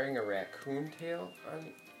he's wearing a raccoon tail on.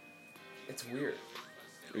 It's weird.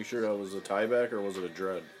 Are you sure that was a tieback or was it a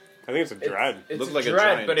dread? I think it's a dread. It's Looked a like a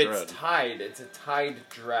dread, giant but dread. it's tied. It's a tied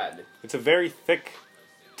dread. It's a very thick,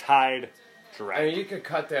 tied dread. I mean, you could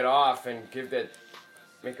cut that off and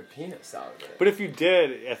make a penis out of it. But if you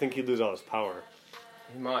did, I think he'd lose all his power.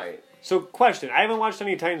 He might. So, question. I haven't watched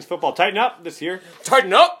any Titans football. Tighten up this year.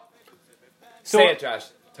 Tighten up! So, Say it, Josh.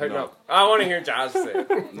 Tighten No. up. I want to hear Josh say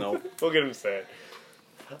it. No. We'll get him to say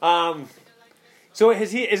it. So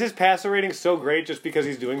is his passer rating so great just because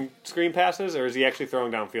he's doing screen passes, or is he actually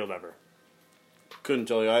throwing downfield ever? Couldn't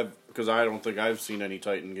tell you. Because I don't think I've seen any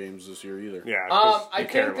Titan games this year either. Yeah. 'cause I you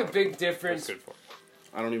care think the about big it. That's difference, good for him.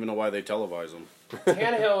 I don't even know why they televise them.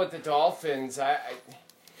 Tannehill with the Dolphins,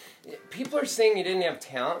 people are saying he didn't have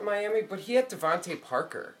talent in Miami, but he had Devontae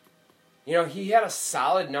Parker. You know, he had a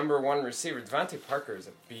solid number one receiver. Devontae Parker is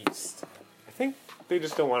a beast. I think they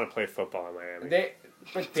just don't want to play football in Miami.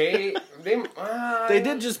 They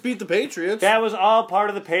did just beat the Patriots. That was all part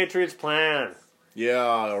of the Patriots' plan.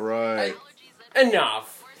 Yeah, right.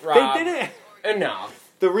 Enough, Rob. They did it. Enough.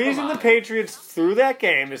 The reason on. the Patriots threw that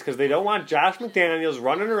game is because they don't want Josh McDaniels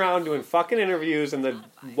running around doing fucking interviews in the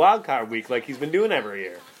wild card week like he's been doing every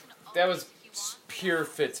year. That was pure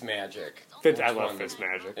Fitz magic. I love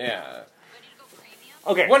Fitzmagic. Yeah.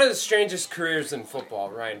 Okay, One of the strangest careers in football,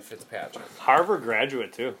 Ryan Fitzpatrick. Harvard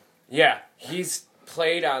graduate too. Yeah, he's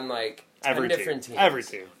played on like 10 Every different team. teams. Every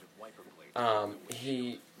team.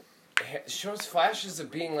 He shows flashes of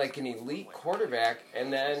being like an elite quarterback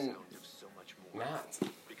and then not.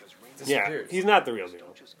 Yeah, Disappears. he's not the real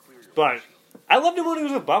deal. But I loved him when he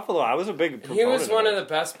was with Buffalo. I was a big proponent He was one of him. the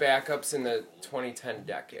best backups in the 2010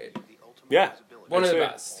 decade. Yeah. One of that's the it.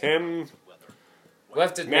 best. Him, We'll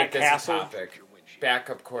have to Matt make this Castle. a topic.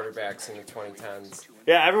 Backup quarterbacks in the 2010s.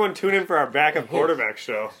 yeah, everyone tune in for our backup quarterback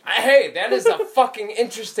show. Hey, that is a fucking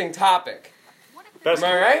interesting topic. Best, Am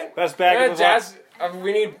I right? Best backup of all. Josh,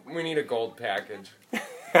 we need a gold package.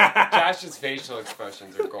 Josh's facial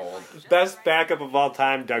expressions are gold. Best backup of all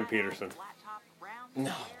time, Doug Peterson.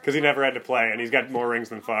 No. Because he never had to play, and he's got more rings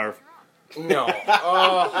than Favre. No.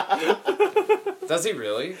 Does he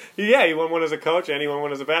really? Yeah, he won one as a coach, and he won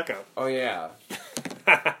one as a backup. Oh, yeah.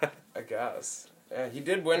 I guess. Yeah, he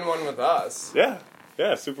did win one with us. Yeah,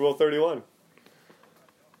 Super Bowl 31.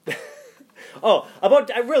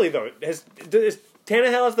 Really though,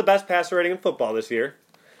 Tannehill has the best passer rating in football this year,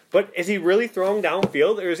 but is he really throwing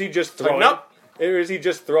downfield, or is he just throwing? Tighten up. Or is he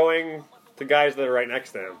just throwing the guys that are right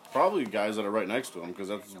next to him. Probably guys that are right next to him, because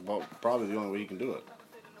that's probably the only way he can do it.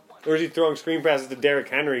 Or is he throwing screen passes to Derrick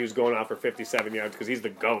Henry, who's going off for 57 yards because he's the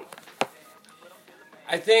GOAT?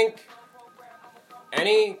 I think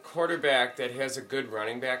any quarterback that has a good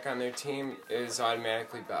running back on their team is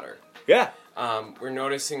automatically better. Yeah. We're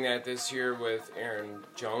noticing that this year with Aaron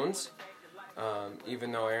Jones.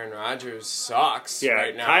 Even though Aaron Rodgers sucks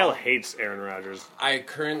right now. Kyle hates Aaron Rodgers. I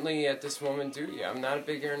currently, at this moment, do. Yeah, I'm not a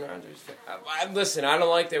big Aaron Rodgers fan. Listen, I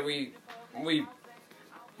don't like that we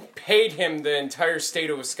paid him the entire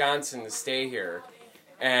state of Wisconsin to stay here,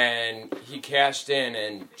 and he cashed in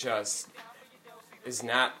and just is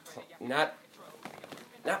not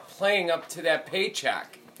playing up to that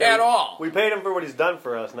paycheck at all. We paid him for what he's done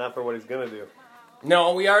for us, not for what he's going to do.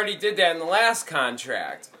 No, we already did that in the last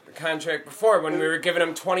contract. The contract before, when we were giving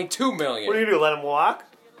him $22 million. What do you do, let him walk?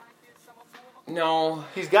 No.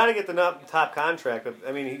 He's got to get the top contract.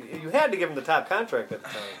 I mean, you had to give him the top contract at the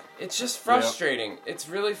time. It's just frustrating. Yep. It's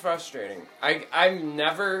really frustrating. I've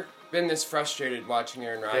never been this frustrated watching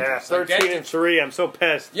Aaron Rodgers. Yeah, 13-3. I'm so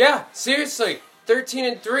pissed. Yeah, seriously.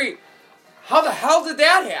 13-3. How the hell did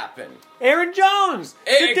that happen? Aaron Jones!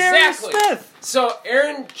 Exactly. Smith! So,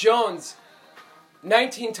 Aaron Jones,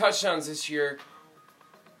 19 touchdowns this year.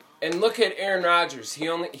 And look at Aaron Rodgers. He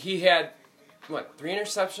had, 3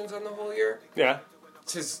 interceptions on the whole year? Yeah.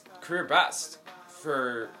 It's his career best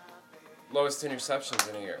for lowest interceptions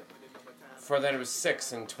in a year. Before that, it was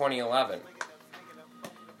 6 in 2011.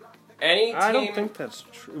 Any team... I don't think that's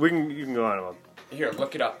true. You can go on about it. Here,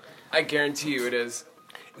 look it up. I guarantee you it is.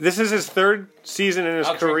 This is his third season in his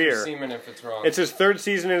career. I'll drink your semen if it's wrong. It's his third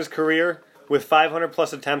season in his career with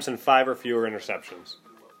 500-plus attempts and 5 or fewer interceptions.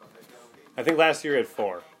 I think last year he had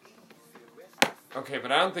 4. Okay,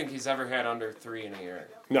 but I don't think he's ever had under 3 in a year.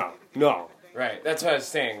 No. Right, that's what I was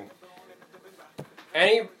saying.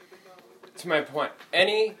 To my point,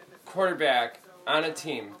 any quarterback on a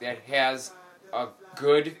team that has a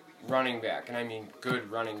good running back, and I mean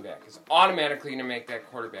good running back, is automatically going to make that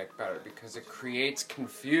quarterback better because it creates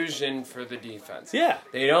confusion for the defense. Yeah.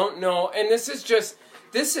 They don't know, and this is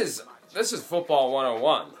football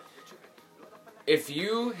 101. If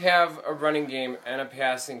you have a running game and a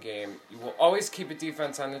passing game, you will always keep a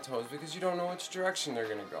defense on the toes because you don't know which direction they're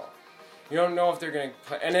going to go. You don't know if they're going to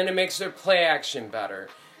play. And then it makes their play action better.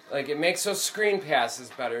 Like, it makes those screen passes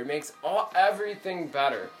better. It makes everything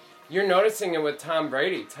better. You're noticing it with Tom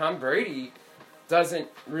Brady. Tom Brady doesn't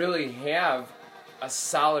really have a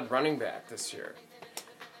solid running back this year.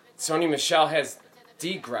 Sony Michel has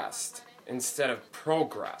degressed instead of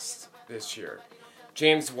progressed this year.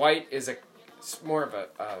 James White is more of a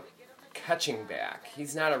catching back.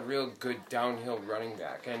 He's not a real good downhill running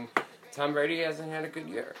back. And Tom Brady hasn't had a good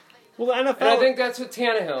year. Well, the NFL... And I think that's with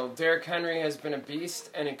Tannehill. Derrick Henry has been a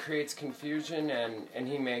beast, and it creates confusion, and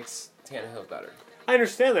he makes Tannehill better. I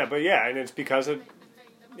understand that, but yeah, and it's because of...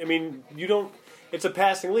 I mean, you don't... It's a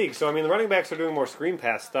passing league, so I mean, the running backs are doing more screen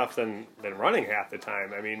pass stuff than running half the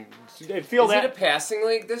time. I mean, it feels Is it a passing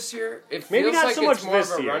league this year? It feels maybe not like so much it's more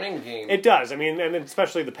this of a year. running game. It does. I mean, and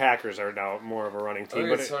especially the Packers are now more of a running team.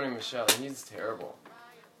 Look But at Sony Michel. He's terrible.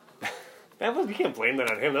 you can't blame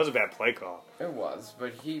that on him. That was a bad play call. It was,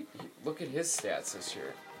 but he look at his stats this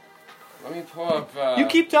year. Let me pull up... You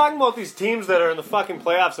keep talking about these teams that are in the fucking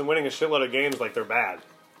playoffs and winning a shitload of games like they're bad.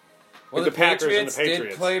 Well, like the Packers Patriots and the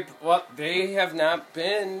Patriots did play... Well, they have not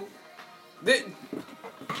been...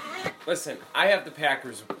 Listen, I have the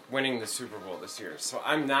Packers winning the Super Bowl this year, so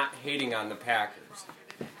I'm not hating on the Packers.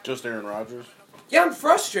 Just Aaron Rodgers? Yeah, I'm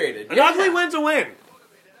frustrated. An ugly win's a win.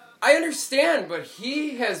 I understand, but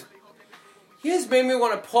he has made me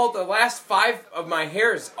want to pull the last 5 of my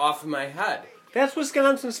hairs off of my head. That's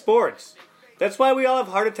Wisconsin sports. That's why we all have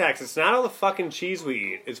heart attacks. It's not all the fucking cheese we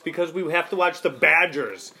eat. It's because we have to watch the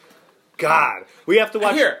Badgers. God. We have to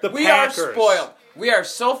watch the Packers. We are spoiled. We are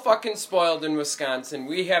so fucking spoiled in Wisconsin.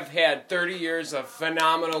 We have had 30 years of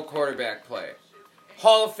phenomenal quarterback play.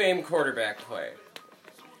 Hall of Fame quarterback play.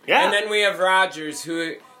 Yeah. And then we have Rodgers,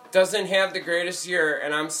 who doesn't have the greatest year,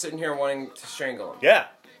 and I'm sitting here wanting to strangle him. Yeah.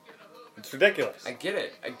 It's ridiculous. I get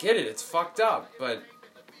it. It's fucked up, but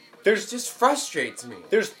it just frustrates me.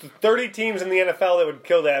 There's 30 teams in the NFL that would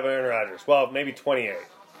kill to have Aaron Rodgers. Well, maybe 28.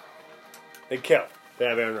 They'd kill to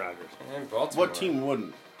have Aaron Rodgers. And Baltimore. What team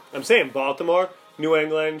wouldn't? I'm saying Baltimore, New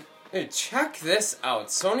England. Dude, check this out.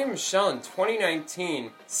 Sony Michel in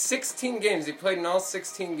 2019, 16 games. He played in all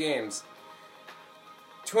 16 games.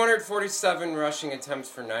 247 rushing attempts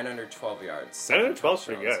for 912 yards. 912 is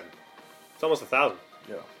pretty good. It's almost 1,000.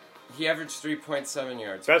 Yeah. He averaged 3.7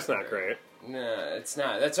 yards. That's not great. No, it's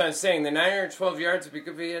not. That's what I'm saying. The 912 yards would be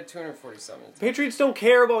good, but he had 247. Patriots don't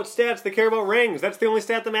care about stats. They care about rings. That's the only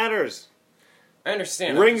stat that matters. I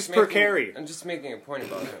understand. Rings per carry. I'm just making a point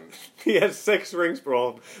about him. He has 6 rings per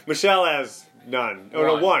all. Michelle has none. Oh,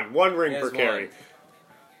 no, one. One ring per carry. One.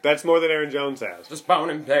 That's more than Aaron Jones has. Just pound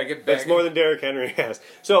and bag it. That's more than Derrick Henry has.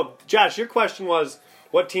 So, Josh, your question was,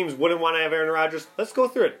 what teams wouldn't want to have Aaron Rodgers? Let's go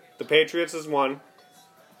through it. The Patriots is one.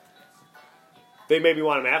 They maybe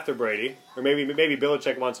want him after Brady, or maybe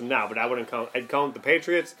Belichick wants him now, but I wouldn't count. I'd count the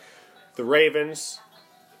Patriots, the Ravens,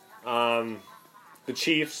 the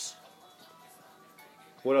Chiefs.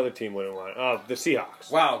 What other team wouldn't want? The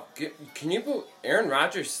Seahawks. Wow, can you believe Aaron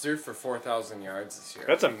Rodgers threw for 4,000 yards this year?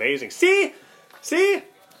 That's amazing. See?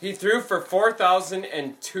 He threw for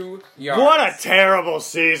 4,002 yards. What a terrible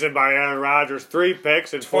season by Aaron Rodgers. 3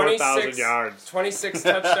 picks and 4,000 yards. 26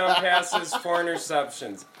 touchdown passes, 4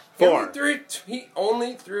 interceptions. 4. He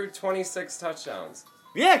only threw 26 touchdowns.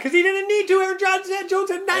 Yeah, because he didn't need to. Aaron Jones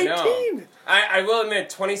had 19. I will admit,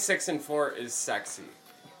 26 and 4 is sexy.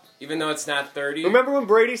 Even though it's not 30. Remember when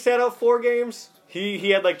Brady sat out 4 games? He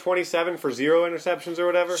had like 27 for 0 interceptions or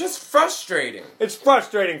whatever. It's just frustrating. It's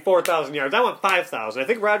frustrating, 4,000 yards. I want 5,000. I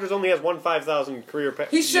think Rodgers only has one 5,000 career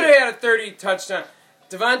pass. He should have had a 30 touchdown.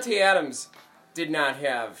 Devontae Adams did not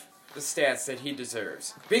have the stats that he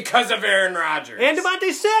deserves because of Aaron Rodgers. And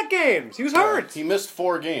Devontae sat games. He was hurt. He missed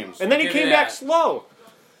 4 games. And then he came back slow.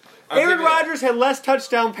 Aaron Rodgers had less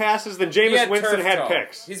touchdown passes than Jameis Winston had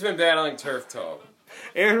picks. He's been battling turf toe.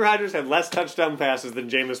 Aaron Rodgers had less touchdown passes than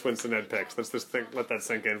Jameis Winston had picks. Let's just let that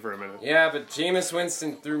sink in for a minute. Yeah, but Jameis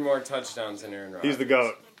Winston threw more touchdowns than Aaron Rodgers. He's the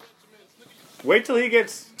GOAT. Wait till he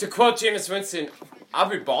gets... To quote Jameis Winston, I'll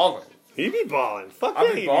be balling. He'd be balling. Fuck I'll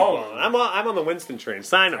yeah, be he'd balling. be balling. I'm on the Winston train.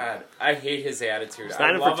 Sign him. God, I hate his attitude.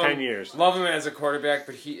 Sign him love for 10 years. Love him as a quarterback,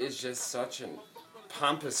 but he is just such a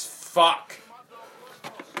pompous fuck.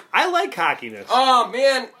 I like cockiness. Oh,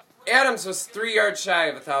 man. Adams was 3 yards shy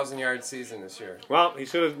of a 1,000-yard season this year. Well, he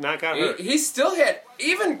should have not got hurt. He still had,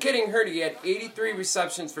 even getting hurt, he had 83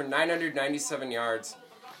 receptions for 997 yards,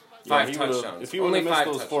 5 touchdowns. If he would have missed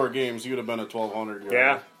those 4 games, he would have been a 1,200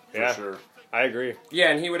 yard. Yeah, for sure. I agree.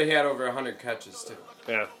 Yeah, and he would have had over 100 catches, too.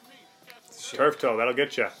 Yeah. Turf toe, that'll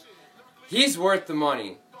get you. He's worth the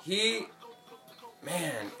money.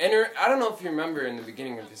 Man, and I don't know if you remember in the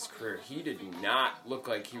beginning of his career, he did not look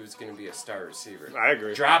like he was going to be a star receiver. I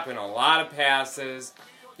agree. Dropping a lot of passes.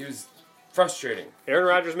 He was frustrating. Aaron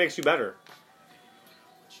Rodgers makes you better.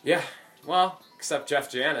 Yeah, well, except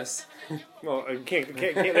Jeff Janis. Well, they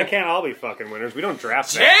can't all be fucking winners. We don't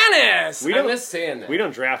draft that. Janis! I miss saying that. We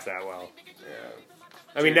don't draft that well. Yeah.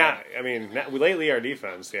 Lately our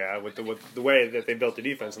defense, with the way that they built the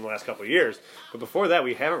defense in the last couple of years. But before that,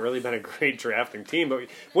 we haven't really been a great drafting team. But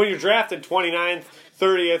when you're drafted 29th,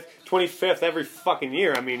 30th, 25th every fucking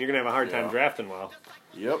year, you're going to have a hard time drafting well.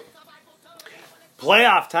 Yep.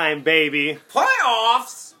 Playoff time, baby.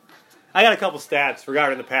 Playoffs! I got a couple stats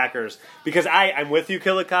regarding the Packers. Because I'm with you,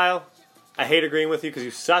 Killer Kyle. I hate agreeing with you because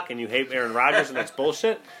you suck and you hate Aaron Rodgers and that's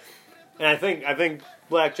bullshit. And I think,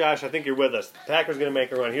 Black Josh, I think you're with us. The Packers going to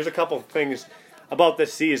make a run. Here's a couple of things about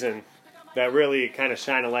this season that really kind of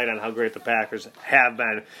shine a light on how great the Packers have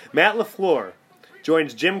been. Matt LaFleur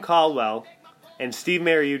joins Jim Caldwell and Steve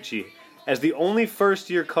Mariucci as the only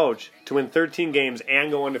first-year coach to win 13 games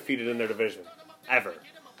and go undefeated in their division. Ever.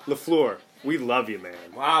 LaFleur, we love you, man.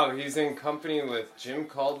 Wow, he's in company with Jim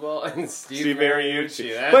Caldwell and Steve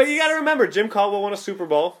Mariucci. But you got to remember, Jim Caldwell won a Super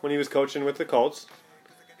Bowl when he was coaching with the Colts.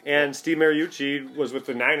 And Steve Mariucci was with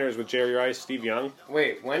the Niners with Jerry Rice, Steve Young.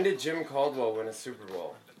 Wait, when did Jim Caldwell win a Super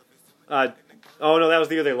Bowl? That was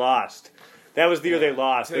the year they lost. That was the year they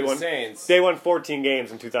lost. To the Saints. They won 14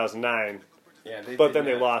 games in 2009. Yeah, but then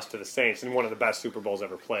they lost to the Saints in one of the best Super Bowls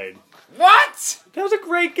ever played. What? That was a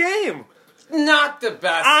great game. Not the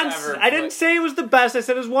best ever. I didn't say it was the best. I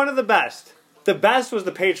said it was one of the best. The best was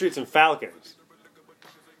the Patriots and Falcons.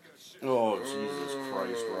 Oh, Jesus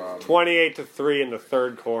Christ, Rob. 28-3 in the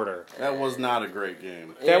third quarter. That was not a great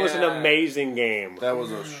game. That was an amazing game. That was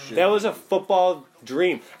a shit. That was a football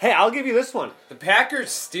dream. Hey, I'll give you this one. The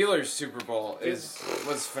Packers-Steelers Super Bowl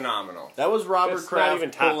was phenomenal. That was Robert That's Kraft not even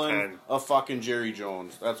top pulling 10. a fucking Jerry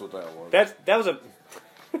Jones. That's what that was.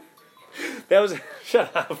 That was a...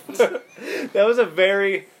 Shut up. That was a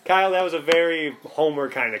very... Kyle, that was a very Homer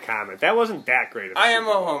kind of comment. That wasn't that great of a I am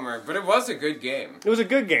Super a Bowl. Homer, but it was a good game. It was a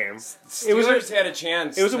good game. Steelers had a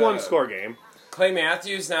chance. It was a one-score game. Clay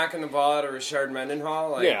Matthews knocking the ball out of Richard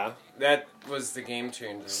Mendenhall. Yeah. That was the game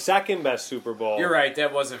changer. Second best Super Bowl. You're right.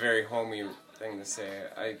 That was a very homey thing to say.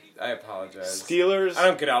 I apologize. Steelers. I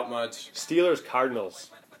don't get out much. Steelers Cardinals.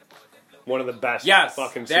 one of the best Yes,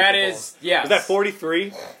 fucking Super that Bowls. is- yes. Was that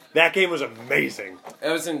 43? That game was amazing.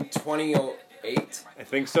 That was in 2008. I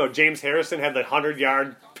think so. James Harrison had the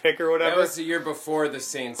 100-yard pick or whatever. That was the year before the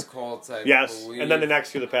Saints Colts. I yes, believe. and then the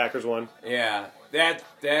next year the Packers won. Yeah, that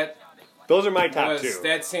Those are my top was two.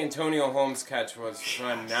 that Santonio Holmes catch was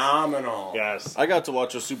phenomenal. Yes. I got to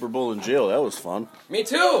watch a Super Bowl in jail. That was fun. Me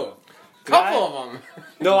too. Couple of them.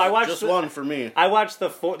 No, I watched Just one for me. I watched the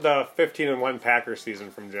 15-1 Packers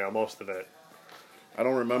season from jail, most of it. I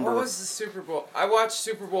don't remember. What was the Super Bowl? I watched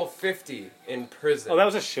Super Bowl 50 in prison. Oh, that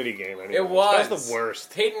was a shitty game. Anyway. It was. That was the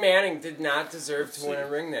worst. Peyton Manning did not deserve to win a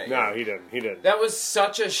ring that year. No, he didn't. He didn't. That was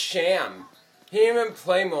such a sham. He didn't even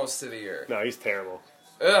play most of the year. No, he's terrible.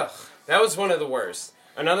 Ugh. That was one of the worst.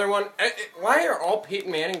 Another one. Why are all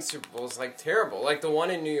Peyton Manning Super Bowls like terrible? Like the one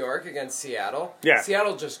in New York against Seattle. Yeah.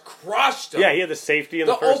 Seattle just crushed them. Yeah, he had the safety in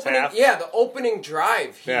the first opening, half. Yeah, the opening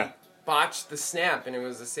drive. He Yeah. botched the snap and it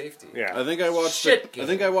was a safety. Yeah. I think I watched. Shit I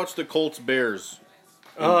think I watched the Colts Bears.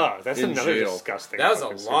 Oh, that's in another jail. disgusting. That was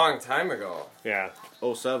fucking a Super- long time ago. Yeah.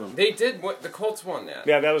 07. They did what the Colts won that.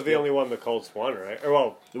 Yeah, that was the only one the Colts won, right? Or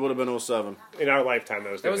well, It would have been 07. in our lifetime,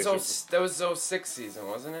 that was the That was only Super- that was 06 season,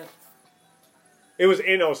 wasn't it? It was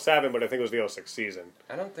in 07, but I think it was the 06 season.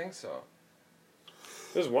 I don't think so.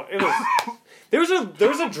 It was one. It was. There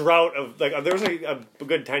was a drought of like there was a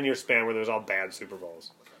good 10-year span where there was all bad Super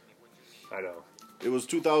Bowls. I know. It was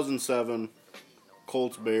 2007.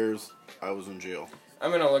 Colts Bears. I was in jail.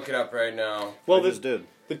 I'm gonna look it up right now. Well, I just did.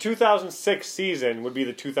 the 2006 season would be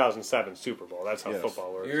the 2007 Super Bowl. That's how Yes.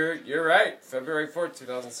 football works. You're right. February 4th,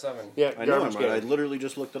 2007. Yeah, I know. garbage I'm right. I game. literally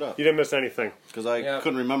just looked it up You didn't miss anything. because I Yeah.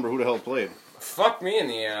 couldn't remember who the hell played. Fuck me in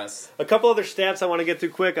the ass. A couple other stats I want to get through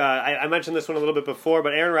quick. I mentioned this one a little bit before,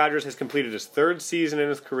 but Aaron Rodgers has completed his third season in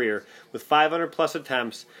his career with 500-plus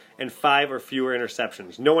attempts and 5 or fewer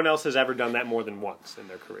interceptions. No one else has ever done that more than once in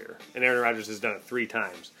their career, and Aaron Rodgers has done it 3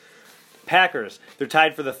 times. Packers, they're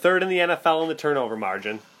tied for the 3rd in the NFL in the turnover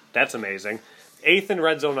margin. That's amazing. 8th in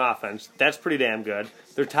red zone offense. That's pretty damn good.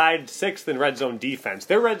 They're tied 6th in red zone defense.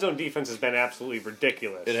 Their red zone defense has been absolutely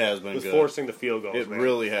ridiculous. It has been with good. forcing the field goals. It man.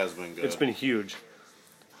 really has been good. It's been huge.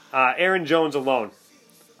 Aaron Jones alone,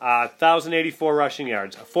 1,084 rushing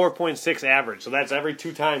yards, a 4.6 average. So that's every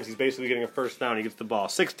 2 times he's basically getting a first down. He gets the ball.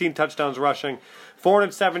 16 touchdowns rushing,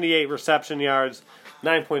 478 reception yards,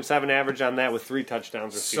 9.7 average on that with 3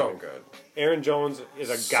 touchdowns receiving. So good. Aaron Jones is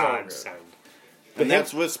a So godsend. and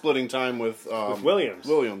that's with splitting time with Williams.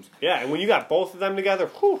 Williams. Yeah, and when you got both of them together,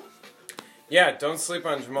 whew, Yeah, don't sleep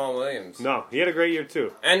on Jamal Williams. no, he had a great year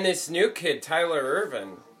too. And this new kid, Tyler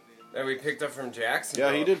Irvin, that we picked up from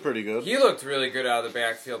Jacksonville. Yeah, he did pretty good. He looked really good out of the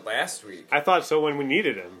backfield last week. I thought so when we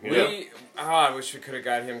needed him. You know? I wish we could have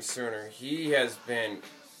got him sooner. He has been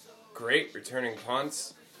great returning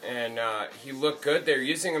punts, and he looked good. They're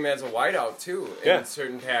using him as a wideout too in Yeah.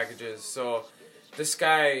 certain packages. So this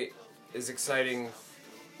guy is exciting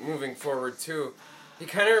moving forward too. He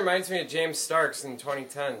kind of reminds me of James Starks in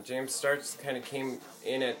 2010. James Starks kind of came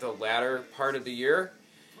in at the latter part of the year.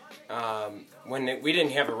 When we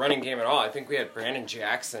didn't have a running game at all. I think we had Brandon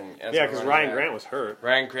Jackson as Yeah, our because running Ryan back. Grant was hurt.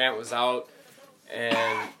 Ryan Grant was out,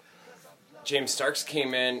 and James Starks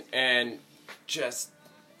came in and just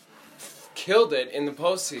killed it in the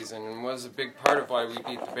postseason and was a big part of why we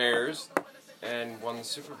beat the Bears and won the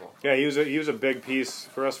Super Bowl. Yeah, he was a big piece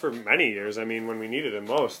for us for many years. I mean, when we needed him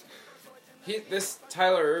most. This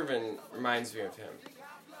Tyler Irvin reminds me of him.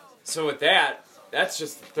 So with that, that's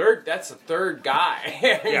just the third. That's the third guy.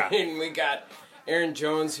 Yeah. I mean, we got Aaron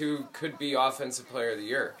Jones, who could be Offensive Player of the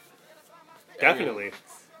Year. Definitely.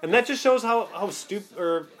 And that just shows how stupid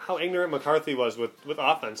or how ignorant McCarthy was with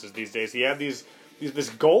offenses these days. He had this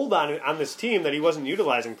gold on this team that he wasn't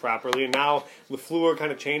utilizing properly, and now LaFleur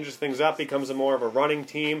kind of changes things up, becomes a more of a running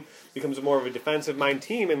team, becomes a more of a defensive mind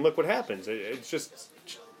team, and look what happens. It's just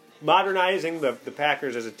modernizing the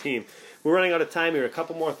Packers as a team. We're running out of time here. A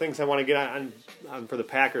couple more things I want to get on for the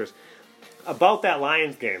Packers. About that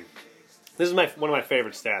Lions game, this is one of my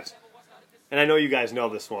favorite stats, and I know you guys know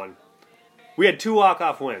this one. We had 2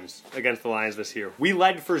 walk-off wins against the Lions this year. We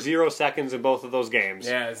led for 0 seconds in both of those games.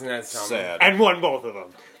 Yeah, isn't that something? Sad. And won both of them.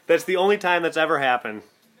 That's the only time that's ever happened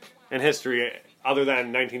in history, other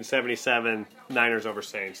than 1977 Niners over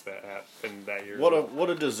Saints in that year. What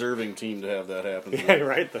a deserving team to have that happen. Yeah,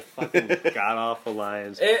 right? The fucking god-awful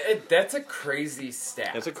Lions. That's a crazy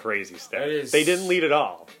stat. That's a crazy stat. That is- They didn't lead at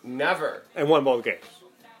all Never. and won both games.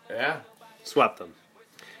 Yeah. Swept them.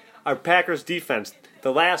 Our Packers defense,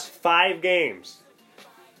 the last 5 games,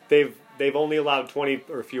 they've only allowed 20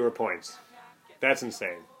 or fewer points. That's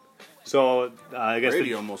insane. So against Brady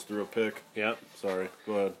the, almost threw a pick. yep. Sorry,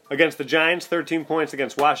 go ahead. Against the Giants, 13 points.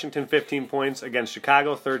 Against Washington, 15 points. Against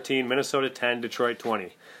Chicago, 13. Minnesota, 10. Detroit,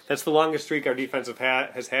 20. That's the longest streak our defense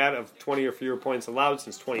has had of 20 or fewer points allowed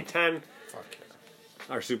since 2010, Fuck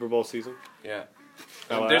yeah. our Super Bowl season. Yeah.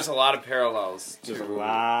 Oh, There's a lot of parallels to There's a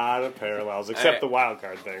lot of parallels, except the wild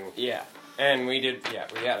card thing. Yeah. And we had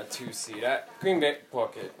a 2-seed. Green Bay,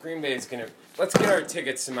 book it. Green Bay's going to... Let's get our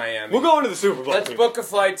tickets to Miami. We're going to the Super Bowl. Let's people. book a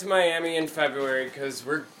flight to Miami in February because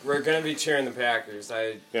we're going to be cheering the Packers.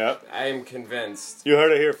 I am convinced. You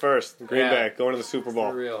heard it here first. Green Yeah. Bay going to the Super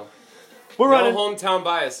Bowl. For real. We're No running. hometown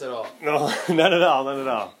bias at all. No, not at all. Not at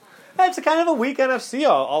all. It's a kind of a weak NFC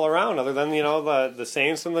all around, other than the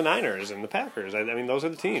Saints and the Niners and the Packers. I mean, those are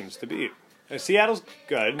the teams to beat. Seattle's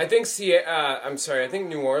good. I think I think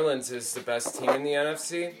New Orleans is the best team in the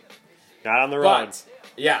NFC. Not on the road. But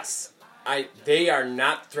yes, they are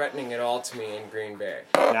not threatening at all to me in Green Bay.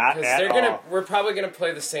 Not at all. We're probably gonna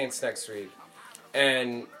play the Saints next week,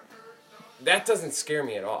 and that doesn't scare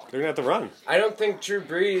me at all. They're going to have to run. I don't think Drew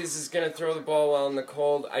Brees is going to throw the ball well in the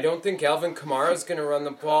cold. I don't think Alvin Kamara is going to run the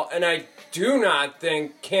ball. And I do not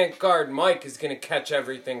think can't guard Mike is going to catch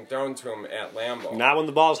everything thrown to him at Lambeau. Not when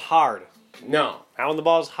the ball's hard. No. Not when the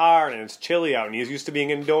ball's hard and it's chilly out and he's used to being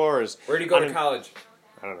indoors. Where'd he go to college?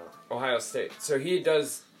 I don't know. Ohio State. So he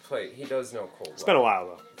does play. He does know cold. It's been a while,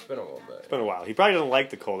 though. It's been a little bit. It's been a while. He probably doesn't like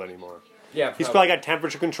the cold anymore. Yeah, He's probably got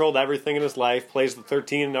temperature-controlled everything in his life, plays the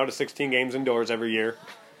 13 out of 16 games indoors every year.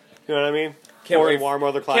 You know what I mean? Or in warm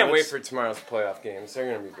weather climates. Can't wait for tomorrow's playoff games. They're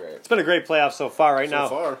going to be great. It's been a great playoff so far right now.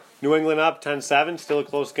 So far. New England up 10-7, still a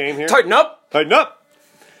close game here. Tighten up! Tighten up!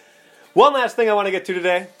 One last thing I want to get to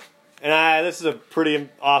today, and this is a pretty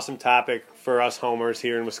awesome topic for us homers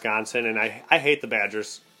here in Wisconsin, and I hate the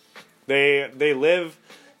Badgers. They live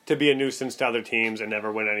to be a nuisance to other teams and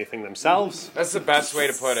never win anything themselves. That's the best way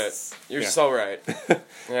to put it. You're Yeah. so right.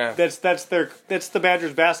 Yeah. That's the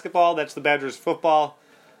Badgers basketball, that's the Badgers football,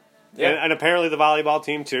 Yeah. and apparently the volleyball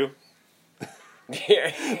team too.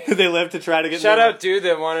 Yeah. They live to try to get Shout out dude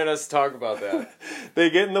that wanted us to talk about that. They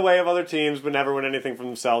get in the way of other teams but never win anything for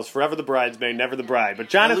themselves. Forever the bridesmaid, never the bride. But At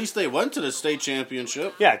Jonathan, least they went to the state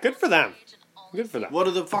championship. yeah, good for them. Good for them. What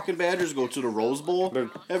do the fucking Badgers go to the Rose Bowl The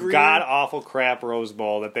every god year? awful crap Rose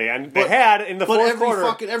Bowl that they But- had in the But fourth every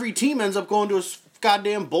quarter. every team ends up going to a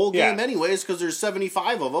goddamn bowl game Yeah. anyways because there's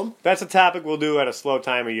 75 of them. That's a topic we'll do at a slow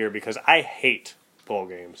time of year because I hate bowl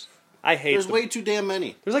games. I hate There's them. way too damn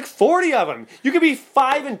many. There's like 40 of them. You could be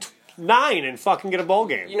 5-9 and fucking get a bowl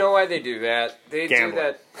game. You know why they do that? They Gambling.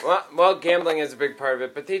 do that. Well, gambling is a big part of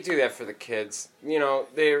it, but they do that for the kids. You know,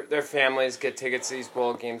 their families get tickets to these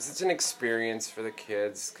bowl games. It's an experience for the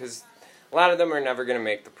kids because a lot of them are never going to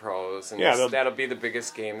make the pros, and Yeah, they'll- that'll be the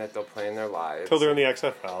biggest game that they'll play in their lives. Until they're in the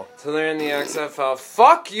XFL. Till they're in the XFL.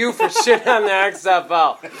 Fuck you for shit on the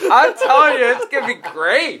XFL. I'm telling you, it's gonna be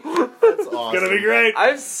great. That's awesome. Gonna be great.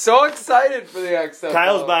 I'm so excited for the XFL.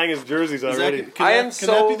 Kyle's buying his jerseys Is that- already. can I that- am Can so-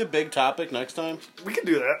 that be the big topic next time? We could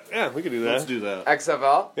do that. Yeah, we could do that. Let's do that.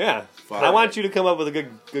 XFL? Yeah. Fine. I want you to come up with a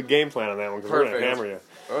good game plan on that one because we're going to Perfect. hammer you.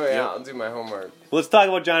 Oh yeah, I'll do my homework. Let's talk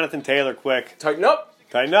about Jonathan Taylor quick. Tighten up.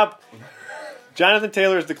 Tighten up. Jonathan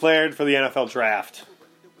Taylor is declared for the NFL draft.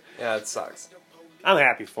 Yeah, it sucks. I'm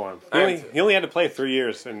happy for him. I am too. He only had to play 3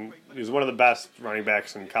 years, and he was one of the best running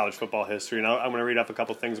backs in college football history. And I'm going to read up a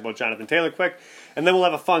couple things about Jonathan Taylor quick, and then we'll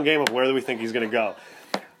have a fun game of where do we think he's going to go.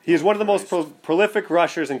 He is one of the most prolific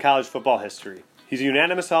rushers in college football history. He's a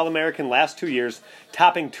unanimous All-American last 2 years,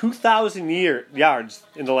 topping 2,000 yards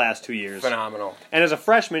in the last 2 years. Phenomenal. And as a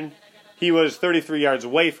freshman, he was 33 yards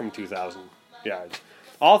away from 2,000 yards.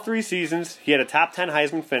 All 3 seasons, he had a top 10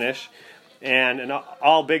 Heisman finish and an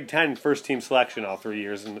all Big Ten first-team selection all 3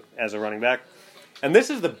 years as a running back. And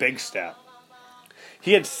this is the big stat.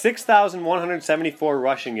 He had 6,174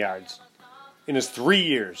 rushing yards in his 3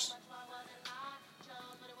 years.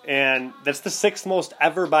 And that's the 6th most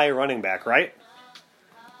ever by a running back, right?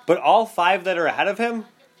 But all 5 that are ahead of him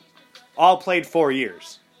all played 4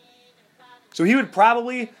 years. So he would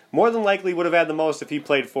probably, more than likely, would have had the most if he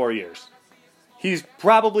played 4 years. He's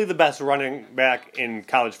probably the best running back in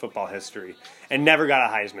college football history and never got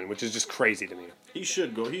a Heisman, which is just crazy to me. He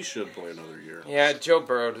should go. He should play another year. Yeah, Joe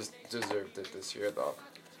Burrow deserved it this year, though.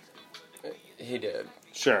 He did.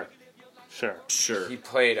 Sure. Sure. He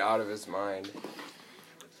played out of his mind.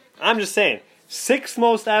 I'm just saying, 6th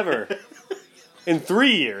most ever in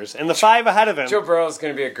 3 years, and the 5 ahead of him. Joe Burrow is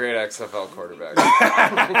going to be a great XFL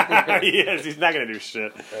quarterback. He is. He's not going to do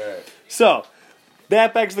shit. All right. So,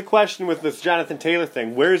 that begs the question with this Jonathan Taylor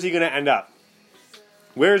thing. Where is he going to end up?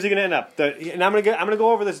 Where is he going to end up? And I'm going to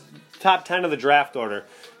go over this top 10 of the draft order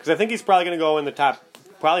because I think he's probably going to go in the top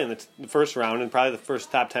probably in the first round and probably the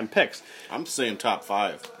first top 10 picks. I'm saying top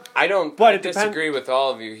 5. I don't. But I it disagree with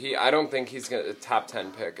all of you. I don't think he's gonna a top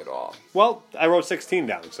 10 pick at all. Well, I wrote 16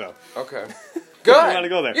 down, so. Okay. Good. I wanna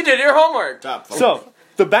go there. You did your homework. Top 5. So,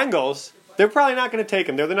 the Bengals, they're probably not going to take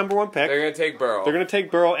him. They're the number 1 pick. They're gonna take Burrow. They're going to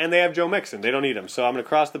take Burrow, and they have Joe Mixon. They don't need him, so I'm going to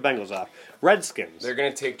cross the Bengals off. Redskins. They're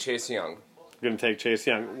gonna take Chase Young. Going to take Chase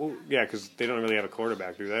Young. Well, yeah, because they don't really have a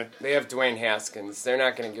quarterback, do they? They have Dwayne Haskins. They're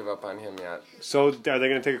not gonna give up on him yet. So, are they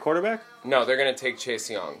going to take a quarterback? No, they're gonna take Chase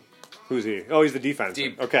Young. Who's he? Oh, he's the defense.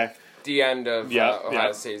 Okay. The end of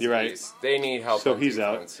Ohio State's you're right. East. They need help. So on he's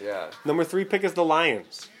defense. Yeah. Number 3 pick is the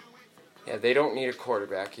Lions. Yeah, they don't need a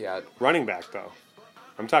quarterback yet. Running back, though.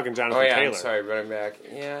 I'm talking Jonathan Oh yeah, Taylor. I'm sorry, running back.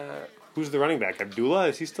 Yeah. Who's the running back? Abdullah?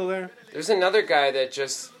 Is he still there? There's another guy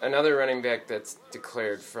another running back that's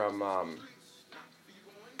declared from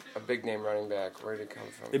a big name running back. Where did he come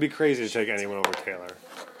from? It'd be crazy to take anyone over Taylor.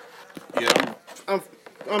 Yeah,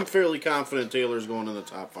 I'm fairly confident Taylor's going in the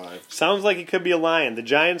top 5. Sounds like he could be a Lion. The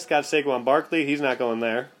Giants got Saquon Barkley. He's not going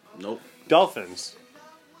there. Nope. Dolphins.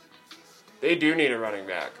 They do need a running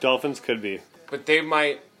back, Dolphins could be. but they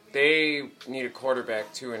need a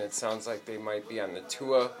quarterback too, and it sounds like they might be on the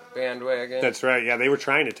Tua bandwagon. That's right. Yeah, they were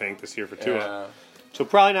trying to tank this year for Tua. Yeah. So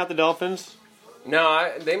probably not the Dolphins.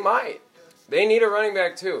 No, they might. They need a running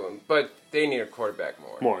back too, but they need a quarterback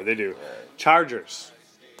more. More, they do. Chargers.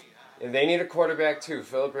 And they need a quarterback too.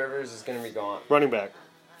 Phillip Rivers is going to be gone. Running back.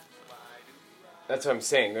 That's what I'm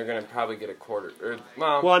saying. They're going to probably get a quarter.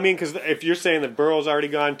 Well, I mean, because if you're saying that Burrow's already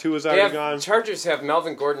gone, Tua's they already have, gone. Chargers have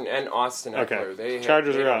Melvin Gordon and Austin Eckler. Okay.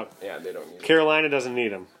 Chargers are out. Yeah, they don't need him. Carolina doesn't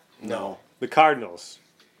need him. No. The Cardinals.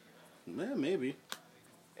 Yeah, maybe.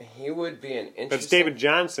 He would be an interesting... That's David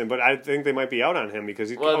Johnson, but I think they might be out on him because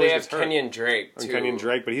he's Well, always they have gets hurt. Kenyon Drake, And too. Kenyon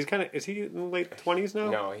Drake, but he's kind of... Is he in the late 20s now?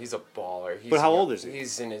 No, he's a baller. But how old is he?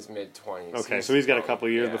 He's in his mid-20s. Okay, so he's got a couple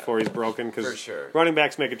of years Yeah. before he's broken because For sure. running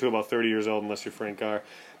backs make it to about 30 years old unless you're Frank Carr.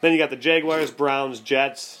 Then you got the Jaguars, Browns,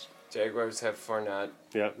 Jets. Jaguars have Fournette.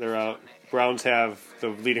 Yeah, they're out. Browns have the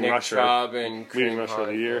leading Nick rusher. Chubb and Leading Kareem rusher of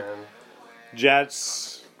the Hunt, year. man.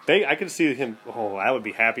 Jets. I could see him. Oh, I would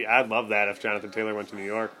be happy. I'd love that if Jonathan Taylor went to New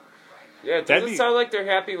York. Yeah, it That'd doesn't be- sound like they're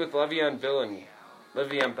happy with Le'Veon Bell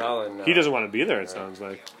and He doesn't want to be there, it sounds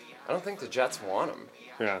like. I don't think the Jets want him.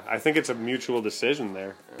 Yeah, I think it's a mutual decision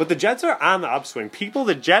there. But the Jets are on the upswing.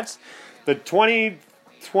 The Jets, the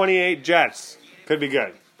 2028 Jets could be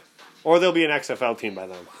good. Or they'll be an XFL team by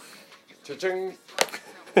then. Cha-ching.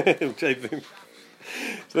 So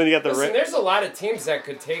then you got the... Listen, there's a lot of teams that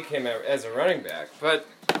could take him as a running back, but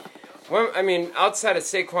outside of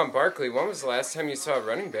Saquon Barkley, when was the last time you saw a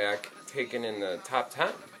running back taken in the top 10?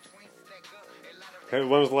 When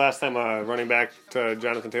was the last time a running back to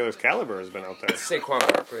Jonathan Taylor's caliber has been out there? Saquon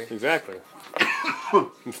Barkley. Exactly.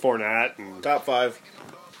 And Fournette. And Top 5.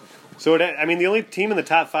 so, the only team in the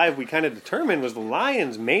top 5 we kind of determined was the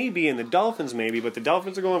Lions, maybe, and the Dolphins, maybe. But the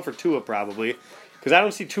Dolphins are going for Tua, probably. Because I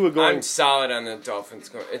don't see Tua going... I'm solid on the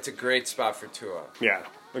Dolphins. It's a great spot for Tua. Yeah,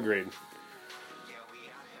 agreed.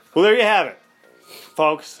 Well, there you have it,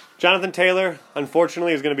 folks. Jonathan Taylor,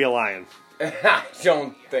 unfortunately, is going to be a Lion. I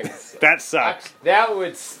don't think so. That sucks. That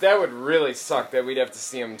would really suck that we'd have to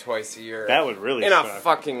see him twice a year. That would really in suck. a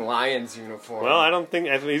fucking Lions uniform. Well, I don't think...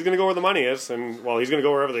 He's going to go where the money is, and, well, he's going to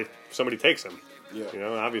go wherever somebody takes him. Yeah. You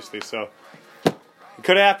know, obviously, so... It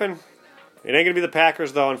could happen. It ain't going to be the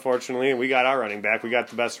Packers, though, unfortunately, and we got our running back. We got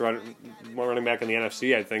the best running back in the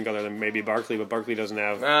NFC, I think, other than maybe Barkley, but Barkley doesn't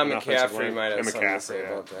have an offensive McCaffrey line. might have And something to McCaffrey, say yeah.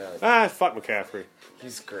 about that. Fuck McCaffrey.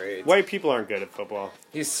 He's great. White people aren't good at football.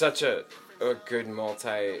 He's such a good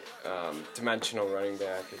multi-dimensional running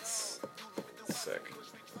back. It's sick.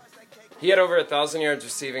 He had over 1,000 yards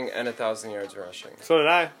receiving and 1,000 yards rushing. So did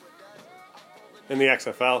I. In the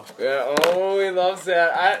XFL. Yeah. Oh, he loves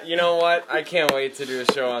that. You know what? I can't wait to do a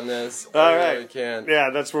show on this. All I right. really can. Yeah,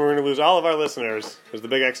 that's where we're going to lose all of our listeners. Is the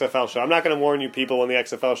big XFL show. I'm not going to warn you people when the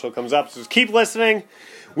XFL show comes up, so just keep listening.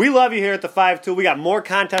 We love you here at the 5 Tool. We got more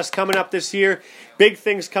contests coming up this year. Big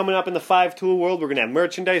things coming up in the 5 Tool world. We're going to have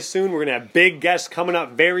merchandise soon. We're going to have big guests coming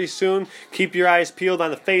up very soon. Keep your eyes peeled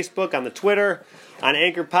on the Facebook, on the Twitter, on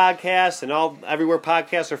Anchor Podcasts, and everywhere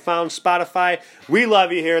podcasts are found, Spotify. We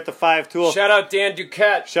love you here at the 5 Tool. Shout out Dan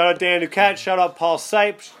Duquette. Shout out Dan Duquette. Shout out Paul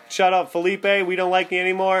Sipe. Shout out Felipe. We don't like you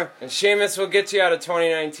anymore. And Seamus will get you out of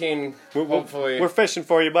 2019, hopefully. We're fishing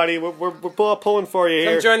for you, buddy. We're pulling for you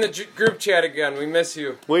here. Come join the group chat again. We miss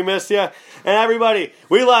you. We miss you. And everybody,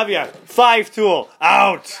 we love you. 5 Tool,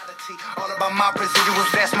 out. All about my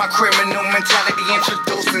residuals, that's my criminal mentality.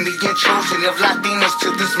 Introducing the intrusion of Latinos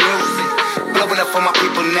to this music. Blowing up for my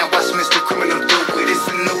people now, watch Mr. Criminal do it. It's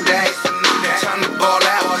a new day. Time to ball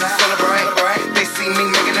out, celebrate. They say see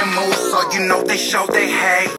me making them moves, so you know they show they hate.